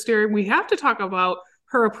register, we have to talk about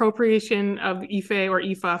her appropriation of Ife or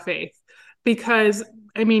Ifa faith, because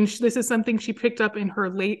I mean, this is something she picked up in her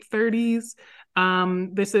late 30s.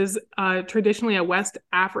 This is traditionally a West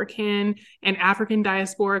African and African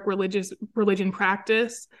diasporic religion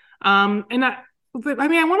practice. And I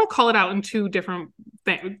mean, I want to call it out in two different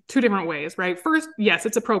ways, right? First, yes,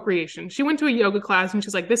 it's appropriation. She went to a yoga class and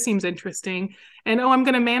she's like, "This seems interesting," and oh, I'm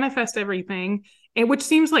going to manifest everything, and which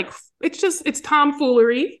seems like it's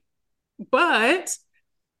tomfoolery. But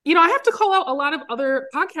I have to call out a lot of other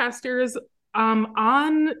podcasters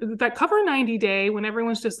on that cover 90 Day when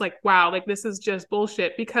everyone's just like, wow, like this is just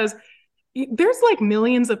bullshit, because there's like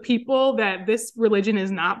millions of people that this religion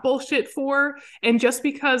is not bullshit for. And just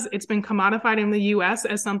because it's been commodified in the US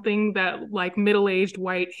as something that like middle-aged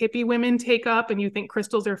white hippie women take up and you think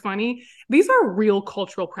crystals are funny, these are real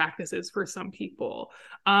cultural practices for some people.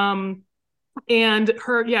 And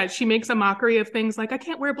she makes a mockery of things like, I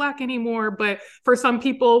can't wear black anymore, but for some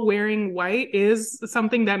people wearing white is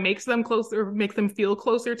something that makes them closer, make them feel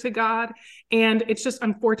closer to God. And it's just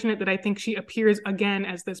unfortunate that I think she appears again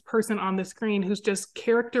as this person on the screen who's just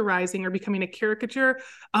characterizing or becoming a caricature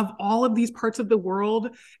of all of these parts of the world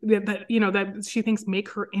that she thinks make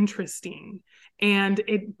her interesting. And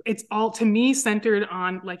it's all, to me, centered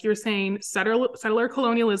on, like you're saying, settler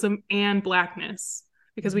colonialism and blackness,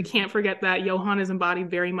 because we can't forget that Johan is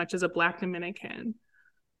embodied very much as a Black Dominican.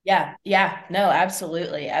 Yeah, yeah, no,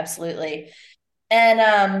 absolutely, absolutely.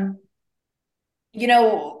 And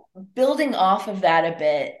building off of that a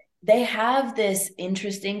bit, they have this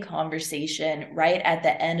interesting conversation right at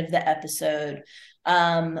the end of the episode,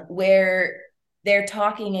 where they're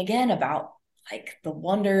talking again about like the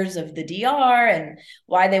wonders of the DR and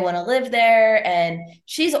why they want to live there. And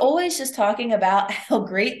she's always just talking about how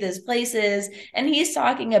great this place is. And he's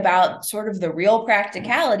talking about sort of the real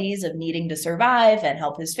practicalities of needing to survive and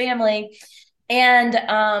help his family. And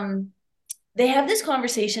they have this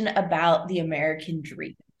conversation about the American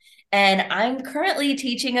dream. And I'm currently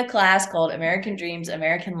teaching a class called American Dreams,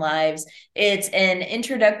 American Lives. It's an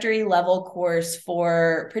introductory level course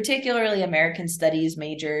for particularly American Studies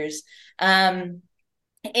majors. And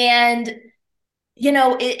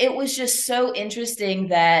it was just so interesting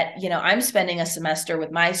that, I'm spending a semester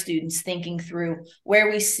with my students thinking through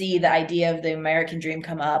where we see the idea of the American dream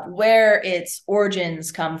come up, where its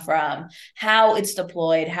origins come from, how it's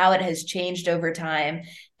deployed, how it has changed over time.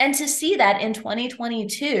 And to see that in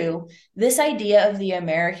 2022, this idea of the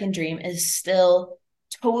American dream is still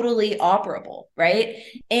totally operable, right?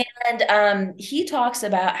 And he talks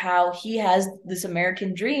about how he has this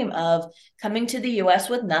American dream of coming to the US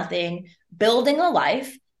with nothing, building a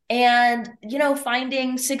life, and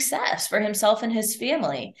finding success for himself and his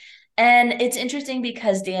family. And it's interesting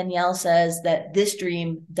because Danielle says that this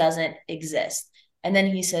dream doesn't exist, and then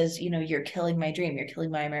he says, you're killing my dream, you're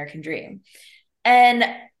killing my American dream. And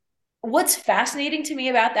what's fascinating to me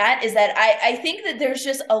about that is that I think that there's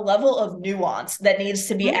just a level of nuance that needs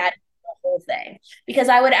to be added to the whole thing, because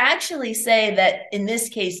I would actually say that in this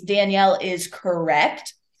case Danielle is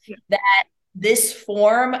correct, that this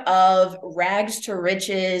form of rags to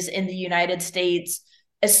riches in the United States,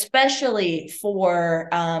 especially for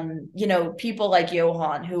people like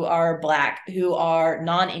Johan, who are Black, who are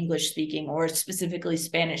non-English speaking or specifically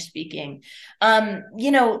Spanish speaking,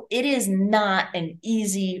 it is not an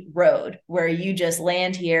easy road where you just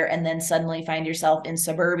land here and then suddenly find yourself in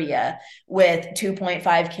suburbia with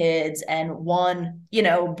 2.5 kids and one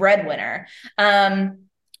breadwinner,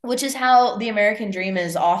 which is how the American dream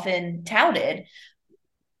is often touted.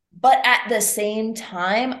 But at the same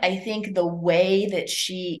time, I think the way that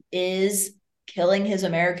she is killing his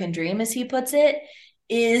American dream, as he puts it,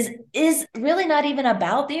 is really not even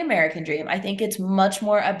about the American dream. I think it's much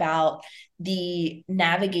more about the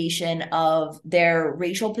navigation of their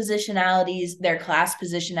racial positionalities, their class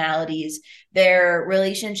positionalities, their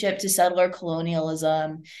relationship to settler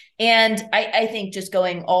colonialism. And I think, just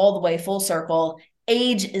going all the way full circle,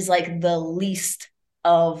 age is like the least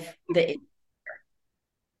of the.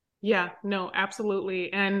 Yeah, no,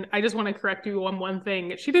 absolutely. And I just want to correct you on one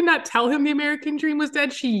thing. She did not tell him the American dream was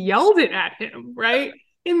dead. She yelled it at him, right?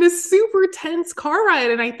 In this super tense car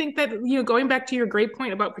ride. And I think that, going back to your great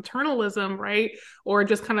point about paternalism, right? Or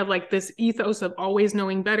just kind of like this ethos of always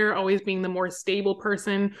knowing better, always being the more stable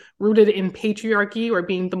person, rooted in patriarchy, or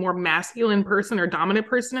being the more masculine person or dominant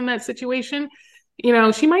person in that situation.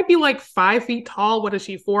 She might be like 5 feet tall. What is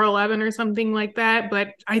she, 4'11" or something like that? But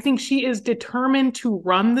I think she is determined to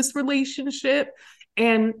run this relationship.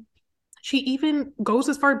 And she even goes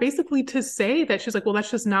as far basically to say that she's like, well,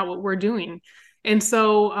 that's just not what we're doing. And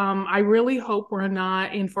so I really hope we're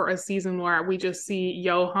not in for a season where we just see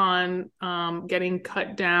Johan getting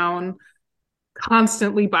cut down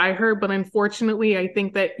constantly by her. But unfortunately, I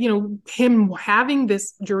think that, him having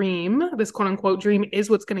this dream, this quote unquote dream, is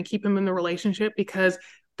what's going to keep him in the relationship, because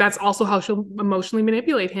that's also how she'll emotionally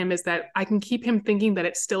manipulate him, is that I can keep him thinking that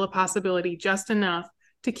it's still a possibility just enough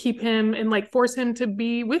to keep him and like force him to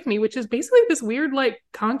be with me, which is basically this weird like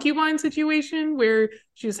concubine situation where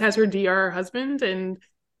she just has her DR husband and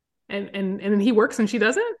he works and she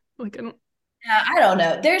doesn't. Like I don't. Yeah, I don't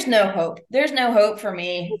know. There's no hope. There's no hope for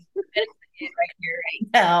me right here, right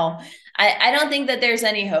now. I don't think that there's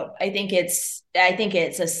any hope. I think it's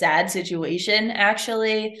a sad situation,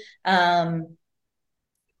 actually. I'm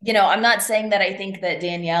not saying that I think that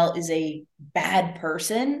Danielle is a bad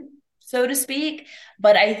person, so to speak,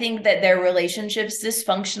 but I think that their relationship's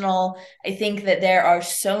dysfunctional. I think that there are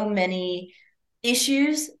so many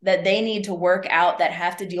issues that they need to work out that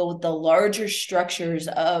have to deal with the larger structures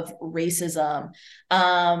of racism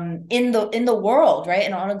in the world, right?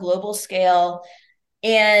 And on a global scale.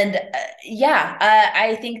 And yeah,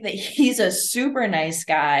 I think that he's a super nice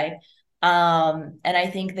guy. And I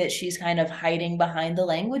think that she's kind of hiding behind the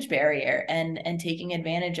language barrier and taking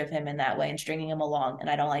advantage of him in that way and stringing him along. And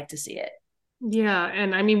I don't like to see it. Yeah,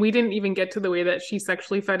 and I mean, we didn't even get to the way that she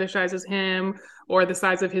sexually fetishizes him, or the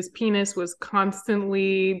size of his penis was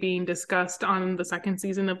constantly being discussed on the second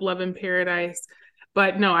season of Love in Paradise.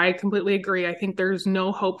 But no, I completely agree. I think there's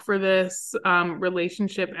no hope for this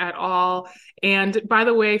relationship at all. And by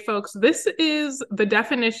the way, folks, this is the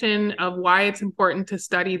definition of why it's important to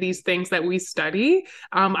study these things that we study.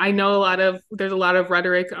 I know there's a lot of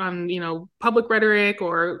rhetoric on, public rhetoric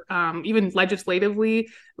or even legislatively,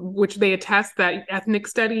 which they attest that ethnic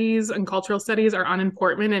studies and cultural studies are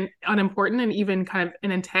unimportant and even kind of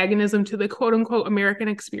an antagonism to the quote unquote American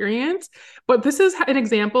experience. But this is an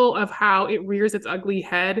example of how it rears its ugly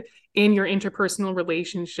head in your interpersonal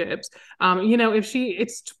relationships.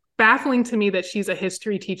 It's baffling to me that she's a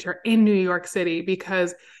history teacher in New York City,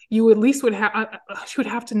 because you at least she would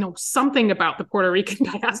have to know something about the Puerto Rican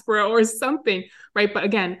diaspora or something, right? But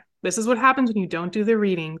again, this is what happens when you don't do the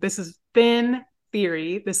reading. This is thin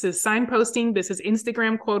theory. This is signposting. This is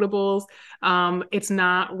Instagram quotables. It's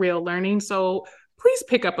not real learning. So please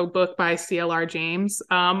pick up a book by CLR James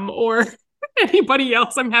or anybody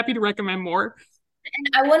else. I'm happy to recommend more.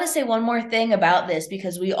 I want to say one more thing about this,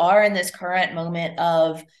 because we are in this current moment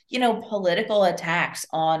of, political attacks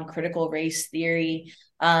on critical race theory,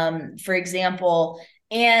 for example.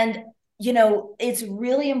 And, it's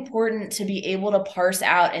really important to be able to parse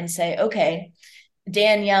out and say, okay,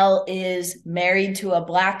 Danielle is married to a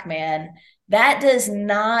Black man. That does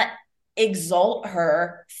not exalt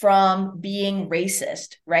her from being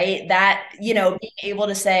racist, right? That, being able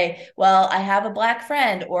to say, well, I have a Black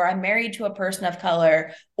friend, or I'm married to a person of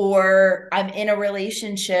color, or I'm in a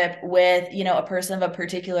relationship with, a person of a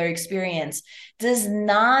particular experience, does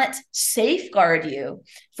not safeguard you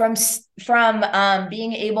from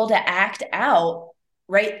being able to act out,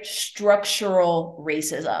 right, structural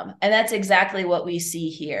racism. And that's exactly what we see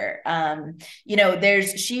here.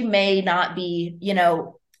 She may not be,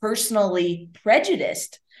 personally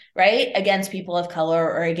prejudiced, right, against people of color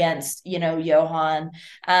or against, Johan.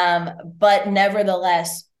 But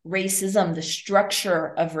nevertheless, racism, the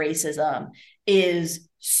structure of racism, is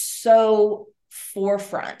so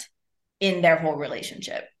forefront in their whole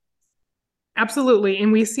relationship. Absolutely.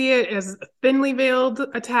 And we see it as thinly veiled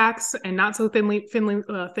attacks and not so thinly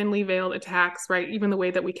veiled attacks, right? Even the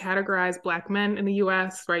way that we categorize Black men in the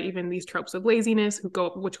US, right? Even these tropes of laziness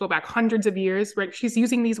which go back hundreds of years, right? She's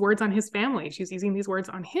using these words on his family. She's using these words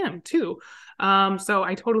on him too. So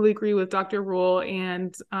I totally agree with Dr. Rule,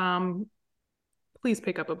 and please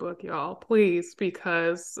pick up a book, y'all, please,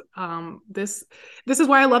 because this is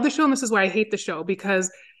why I love the show, and this is why I hate the show,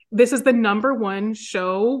 because this is the number one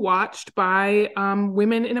show watched by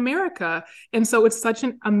women in America. And so it's such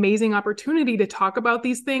an amazing opportunity to talk about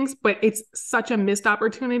these things, but it's such a missed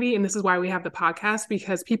opportunity. And this is why we have the podcast,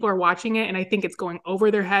 because people are watching it and I think it's going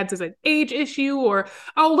over their heads as an age issue, or,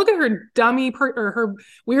 oh, look at her or her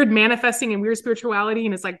weird manifesting and weird spirituality.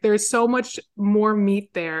 And it's like, there's so much more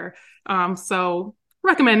meat there. So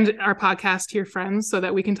recommend our podcast to your friends so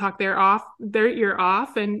that we can talk their ear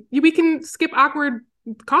off, and we can skip awkward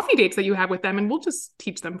coffee dates that you have with them, and we'll just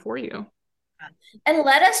teach them for you. And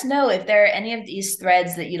let us know if there are any of these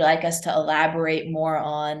threads that you'd like us to elaborate more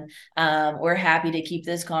on. We're happy to keep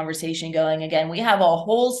this conversation going. Again, we have a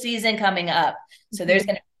whole season coming up, so there's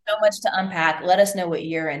going to be so much to unpack. Let us know what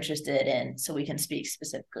you're interested in so we can speak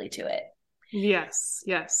specifically to it. Yes.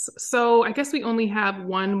 So I guess we only have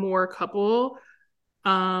one more couple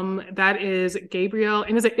That is Gabriel.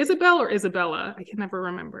 And is it Isabel or Isabella? I can never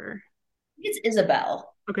remember. It's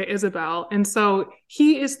Isabel. Okay, Isabel. And so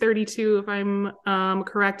he is 32, if I'm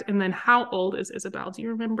correct. And then how old is Isabel? Do you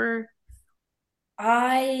remember?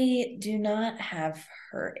 I do not have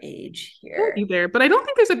her age Don't here. either, but I don't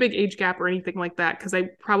think there's a big age gap or anything like that because I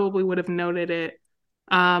probably would have noted it.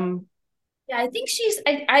 Um, Yeah, I think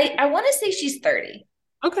I want to say she's 30.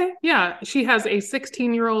 okay, yeah, she has a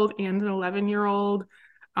 16-year-old and an 11-year-old.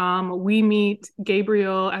 We meet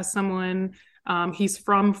Gabriel as someone. He's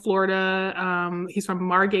from Florida. He's from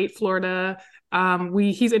Margate, Florida.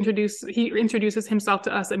 He introduces himself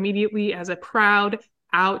to us immediately as a proud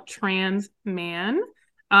out trans man.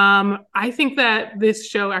 I think that this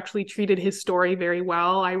show actually treated his story very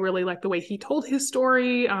well. I really like the way he told his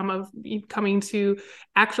story of coming to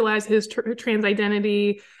actualize his trans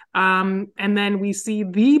identity. And then we see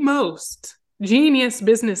the most genius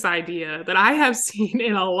business idea that I have seen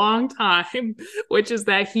in a long time, which is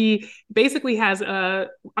that he basically has a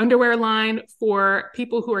underwear line for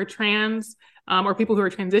people who are trans or people who are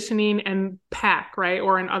transitioning and pack, right?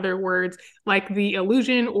 Or in other words, like the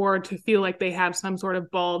illusion or to feel like they have some sort of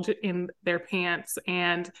bulge in their pants.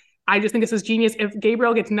 And I just think this is genius. If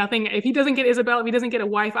Gabriel gets nothing, if he doesn't get Isabel, if he doesn't get a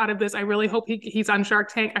wife out of this, I really hope he's on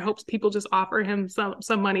Shark Tank. I hope people just offer him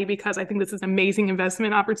some money because I think this is an amazing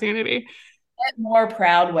investment opportunity. More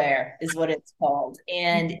Proudwear is what it's called.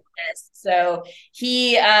 And yes, so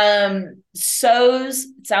he sews,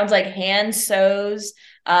 sounds like hand sews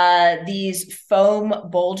these foam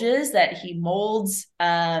bulges that he molds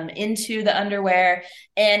into the underwear.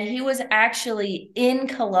 And he was actually in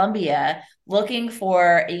Colombia looking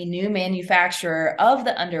for a new manufacturer of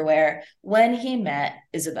the underwear when he met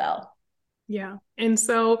Isabel. Yeah. And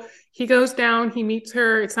so he goes down, he meets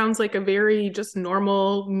her. It sounds like a very just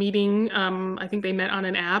normal meeting. I think they met on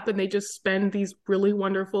an app and they just spend these really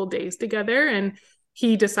wonderful days together. And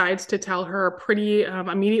he decides to tell her pretty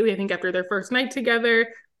immediately, I think after their first night together,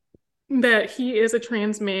 that he is a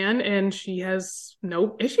trans man and she has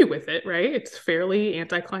no issue with it, right? It's fairly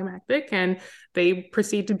anticlimactic. And they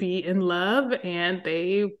proceed to be in love and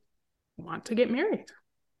they want to get married.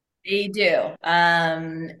 They do.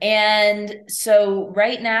 And so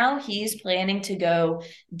right now he's planning to go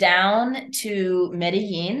down to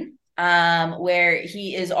Medellin, where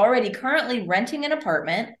he is already currently renting an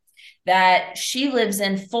apartment that she lives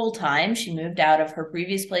in full time. She moved out of her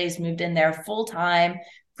previous place, moved in there full time,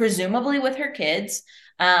 presumably with her kids.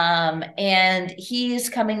 And he's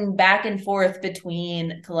coming back and forth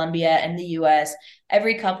between Colombia and the US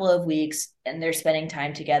every couple of weeks, and they're spending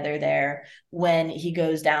time together there when he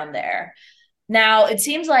goes down there. Now, it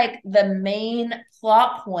seems like the main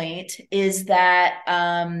plot point is that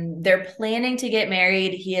they're planning to get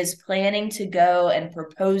married. He is planning to go and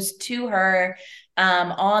propose to her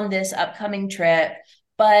on this upcoming trip,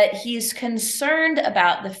 but he's concerned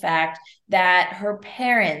about the fact that her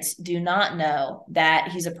parents do not know that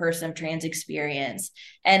he's a person of trans experience.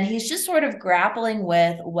 And he's just sort of grappling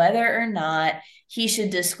with whether or not he should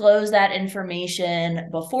disclose that information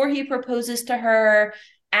before he proposes to her,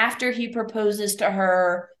 after he proposes to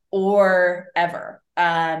her, or ever.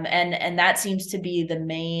 And that seems to be the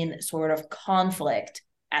main sort of conflict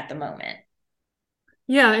at the moment.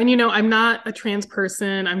 Yeah, and I'm not a trans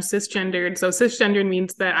person. I'm cisgendered. So cisgendered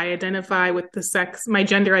means that I identify with the sex, my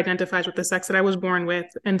gender identifies with the sex that I was born with.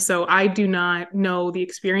 And so I do not know the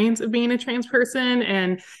experience of being a trans person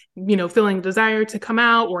and, feeling desire to come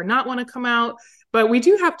out or not want to come out. But we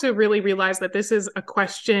do have to really realize that this is a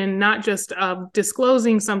question not just of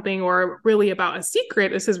disclosing something or really about a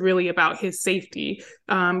secret. This is really about his safety.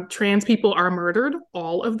 Trans people are murdered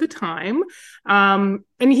all of the time. And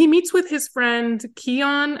he meets with his friend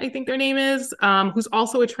Keon, I think their name is, who's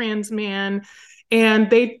also a trans man. And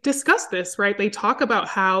they discuss this, right? They talk about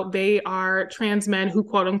how they are trans men who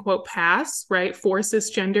quote unquote pass, right, for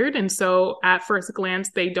cisgendered. And so at first glance,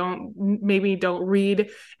 they maybe don't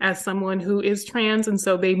read as someone who is trans. And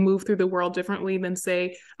so they move through the world differently than,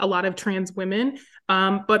 say, a lot of trans women.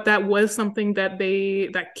 But that was something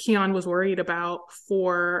that Keon was worried about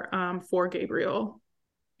for Gabriel.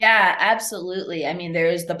 Yeah, absolutely. I mean,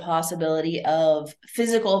 there's the possibility of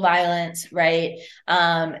physical violence, right?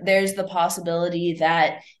 There's the possibility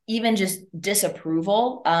that even just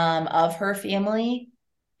disapproval of her family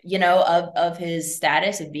of his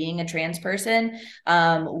status of being a trans person,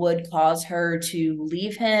 would cause her to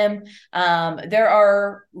leave him. There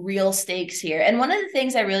are real stakes here. And one of the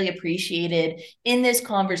things I really appreciated in this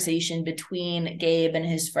conversation between Gabe and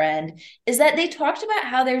his friend is that they talked about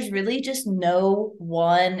how there's really just no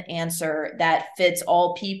one answer that fits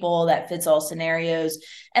all people, that fits all scenarios.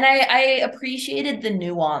 And I appreciated the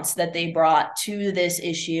nuance that they brought to this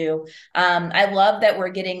issue. I love that we're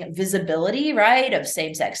getting visibility, right, of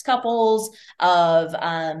same-sex couples, of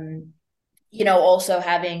also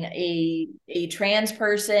having a trans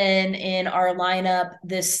person in our lineup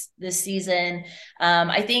this season.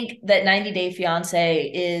 I think that 90 Day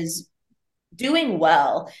Fiance is doing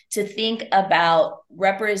well to think about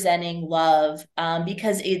representing love,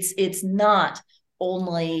 because it's not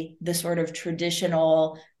only the sort of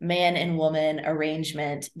traditional man and woman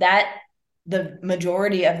arrangement that the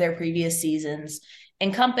majority of their previous seasons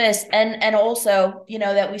encompass, and also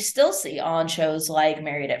that we still see on shows like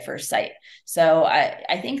Married at First Sight. So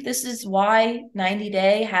I think this is why 90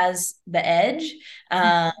 Day has the edge,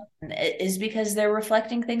 is because they're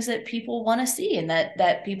reflecting things that people want to see and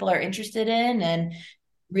that people are interested in, and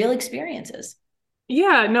real experiences.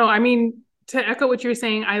 Yeah, no, I mean, to echo what you're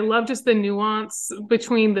saying, I love just the nuance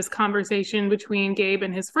between this conversation between Gabe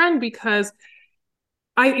and his friend, because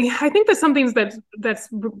I think that's something that's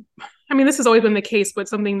I mean, this has always been the case, but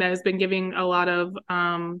something that has been giving a lot of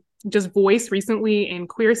just voice recently in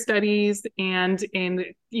queer studies and in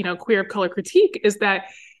queer of color critique, is that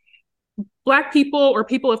Black people or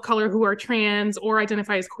people of color who are trans or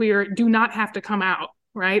identify as queer do not have to come out,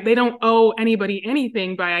 right? They don't owe anybody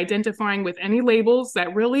anything by identifying with any labels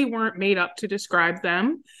that really weren't made up to describe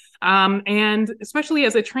them. And especially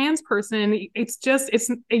as a trans person, it's yes,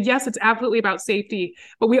 it's absolutely about safety,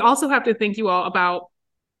 but we also have to think, you all, about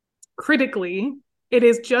critically, it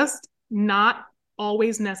is just not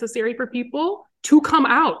always necessary for people to come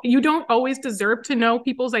out. You don't always deserve to know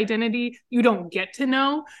people's identity. You don't get to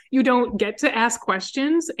know. You don't get to ask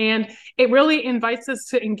questions. And it really invites us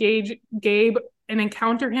to engage Gabe and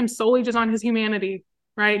encounter him solely just on his humanity,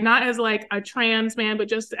 right? Not as like a trans man, but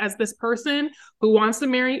just as this person who wants to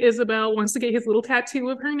marry Isabel, wants to get his little tattoo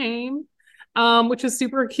of her name, which is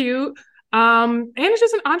super cute. And it's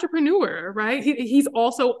just an entrepreneur, right? He's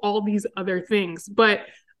also all these other things. But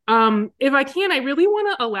if I can, I really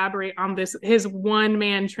want to elaborate on his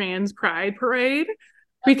one-man trans pride parade,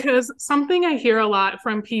 because something I hear a lot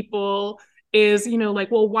from people is,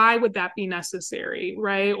 like, well, why would that be necessary,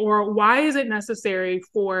 right? Or why is it necessary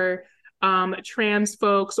for trans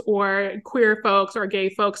folks or queer folks or gay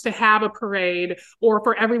folks to have a parade, or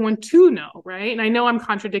for everyone to know, right? And I know I'm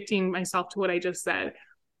contradicting myself to what I just said,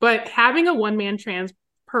 but having a one-man trans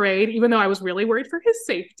parade, even though I was really worried for his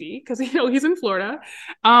safety because he's in Florida,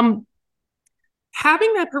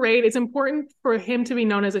 having that parade, it's important for him to be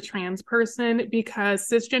known as a trans person, because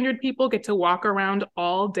cisgendered people get to walk around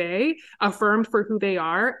all day affirmed for who they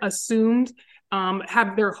are, assumed,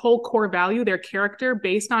 have their whole core value, their character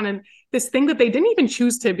based on this thing that they didn't even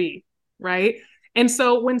choose to be, right? And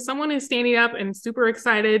so when someone is standing up and super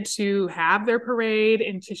excited to have their parade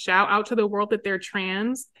and to shout out to the world that they're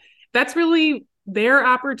trans, that's really their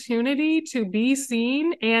opportunity to be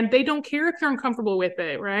seen, and they don't care if you're uncomfortable with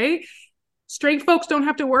it, right? Straight folks don't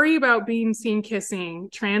have to worry about being seen kissing.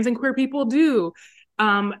 Trans and queer people do.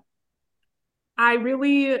 I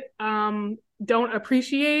really don't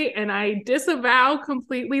appreciate, and I disavow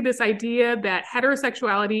completely, this idea that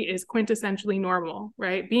heterosexuality is quintessentially normal,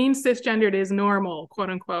 right? Being cisgendered is normal,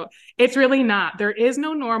 quote unquote. It's really not. There is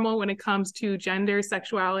no normal when it comes to gender,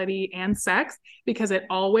 sexuality, and sex, because it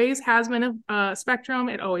always has been a spectrum.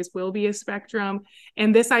 It always will be a spectrum.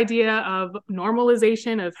 And this idea of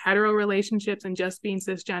normalization of hetero relationships and just being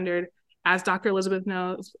cisgendered, as Dr. Elizabeth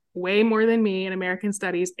knows way more than me in American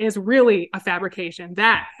studies, is really a fabrication.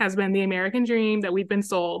 That has been the American dream that we've been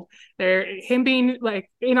sold. Him being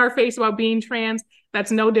like in our face about being trans,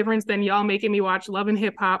 that's no difference than y'all making me watch Love and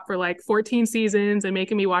Hip Hop for like 14 seasons and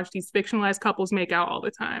making me watch these fictionalized couples make out all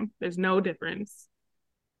the time. There's no difference.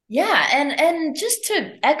 Yeah, and just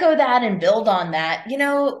to echo that and build on that,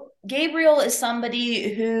 Gabriel is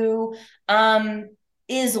somebody who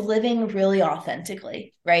is living really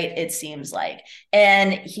authentically, right? It seems like.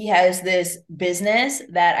 And he has this business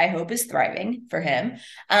that I hope is thriving for him.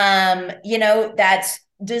 That's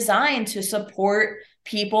designed to support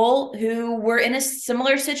people who were in a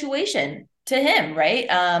similar situation to him,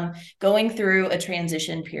 right? Going through a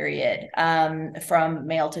transition period, from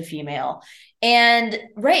male to female. And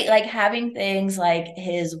right, like having things like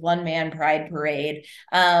his one man pride parade,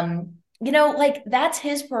 like that's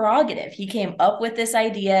his prerogative. He came up with this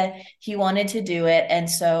idea. He wanted to do it. And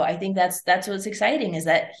so I think that's what's exciting is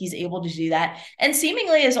that he's able to do that. And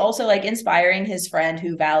seemingly is also like inspiring his friend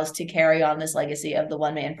who vows to carry on this legacy of the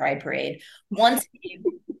one man pride parade once he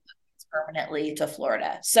moves permanently to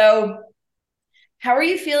Florida. So how are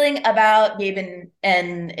you feeling about Gabe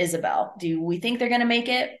and Isabel? Do we think they're going to make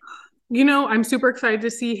it? I'm super excited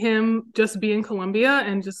to see him just be in Colombia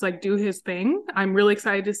and just like do his thing. I'm really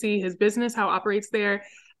excited to see his business, how it operates there.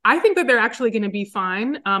 I think that they're actually going to be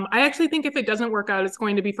fine. I actually think if it doesn't work out, it's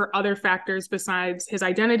going to be for other factors besides his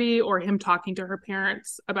identity or him talking to her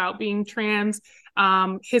parents about being trans.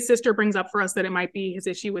 His sister brings up for us that it might be his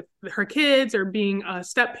issue with her kids or being a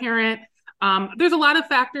step parent. There's a lot of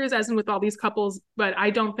factors, as in with all these couples, but I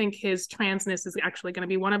don't think his transness is actually going to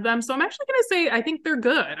be one of them. So I'm actually going to say I think they're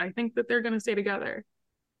good. I think that they're going to stay together.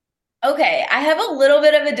 Okay, I have a little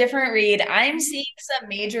bit of a different read. I'm seeing some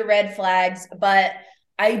major red flags, but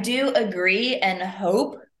I do agree and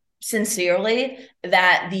hope sincerely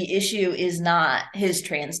that the issue is not his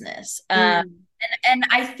transness. Mm. And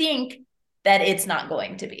I think that it's not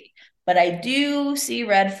going to be. But I do see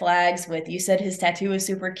red flags with you said his tattoo is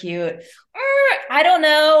super cute. I don't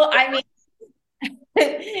know. I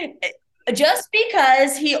mean, just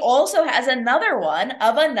because he also has another one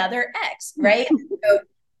of another ex, right? So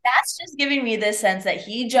that's just giving me this sense that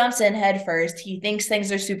he jumps in head first. He thinks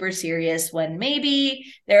things are super serious when maybe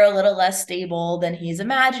they're a little less stable than he's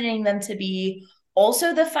imagining them to be.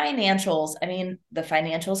 Also, the financials. I mean, the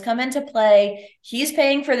financials come into play. He's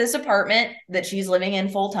paying for this apartment that she's living in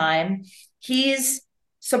full time. He's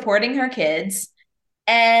supporting her kids.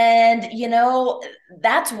 And,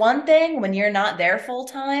 that's one thing when you're not there full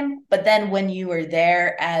time. But then when you are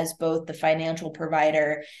there as both the financial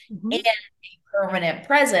provider Mhm. and a permanent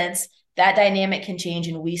presence, that dynamic can change.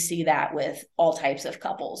 And we see that with all types of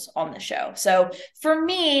couples on the show. So for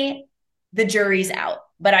me, the jury's out.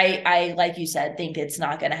 But I like you said, think it's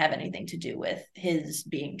not going to have anything to do with his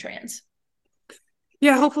being trans.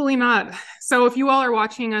 Yeah, hopefully not. So if you all are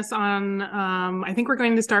watching us on, I think we're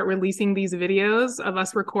going to start releasing these videos of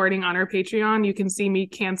us recording on our Patreon. You can see me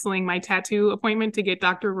canceling my tattoo appointment to get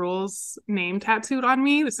Dr. Rule's name tattooed on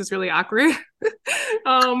me. This is really awkward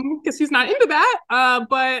because she's not into that.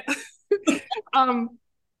 But um,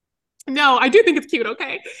 no, I do think it's cute.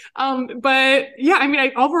 Okay. But yeah, I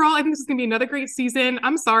mean, overall, I think this is gonna be another great season.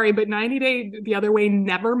 I'm sorry, but 90 Day the Other Way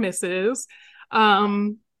never misses.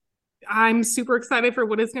 Um, I'm super excited for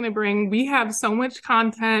what it's going to bring. We have so much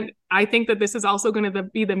content. I think that this is also going to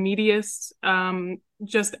be the meatiest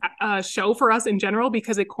just show for us in general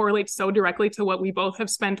because it correlates so directly to what we both have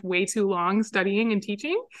spent way too long studying and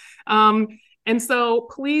teaching. Um, and so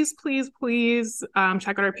please, please, please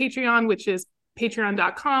check out our Patreon, which is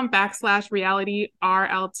patreon.com/reality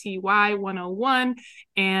RLTY 101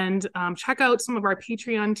 and check out some of our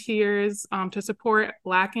Patreon tiers to support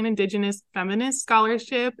Black and Indigenous feminist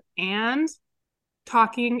scholarship and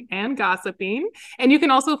talking and gossiping. And you can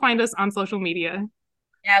also find us on social media.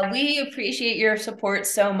 Yeah, we appreciate your support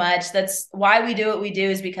so much. That's why we do what we do,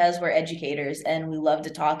 is because we're educators and we love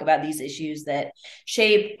to talk about these issues that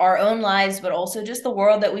shape our own lives, but also just the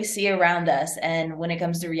world that we see around us. And when it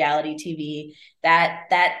comes to reality TV,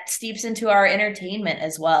 that steeps into our entertainment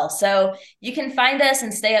as well. So you can find us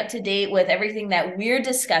and stay up to date with everything that we're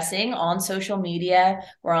discussing on social media.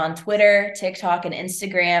 We're on Twitter, TikTok, and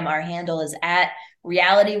Instagram. Our handle is at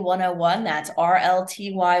Reality 101. That's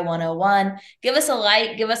RLTY 101. Give us a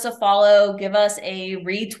like, give us a follow, give us a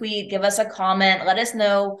retweet, give us a comment. Let us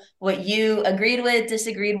know what you agreed with,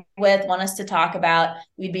 disagreed with, want us to talk about.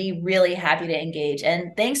 We'd be really happy to engage.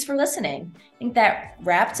 And thanks for listening. I think that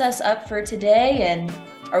wraps us up for today. And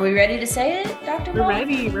are we ready to say it, Dr. We're Moss?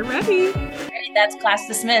 ready. We're ready. That's class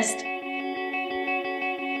dismissed.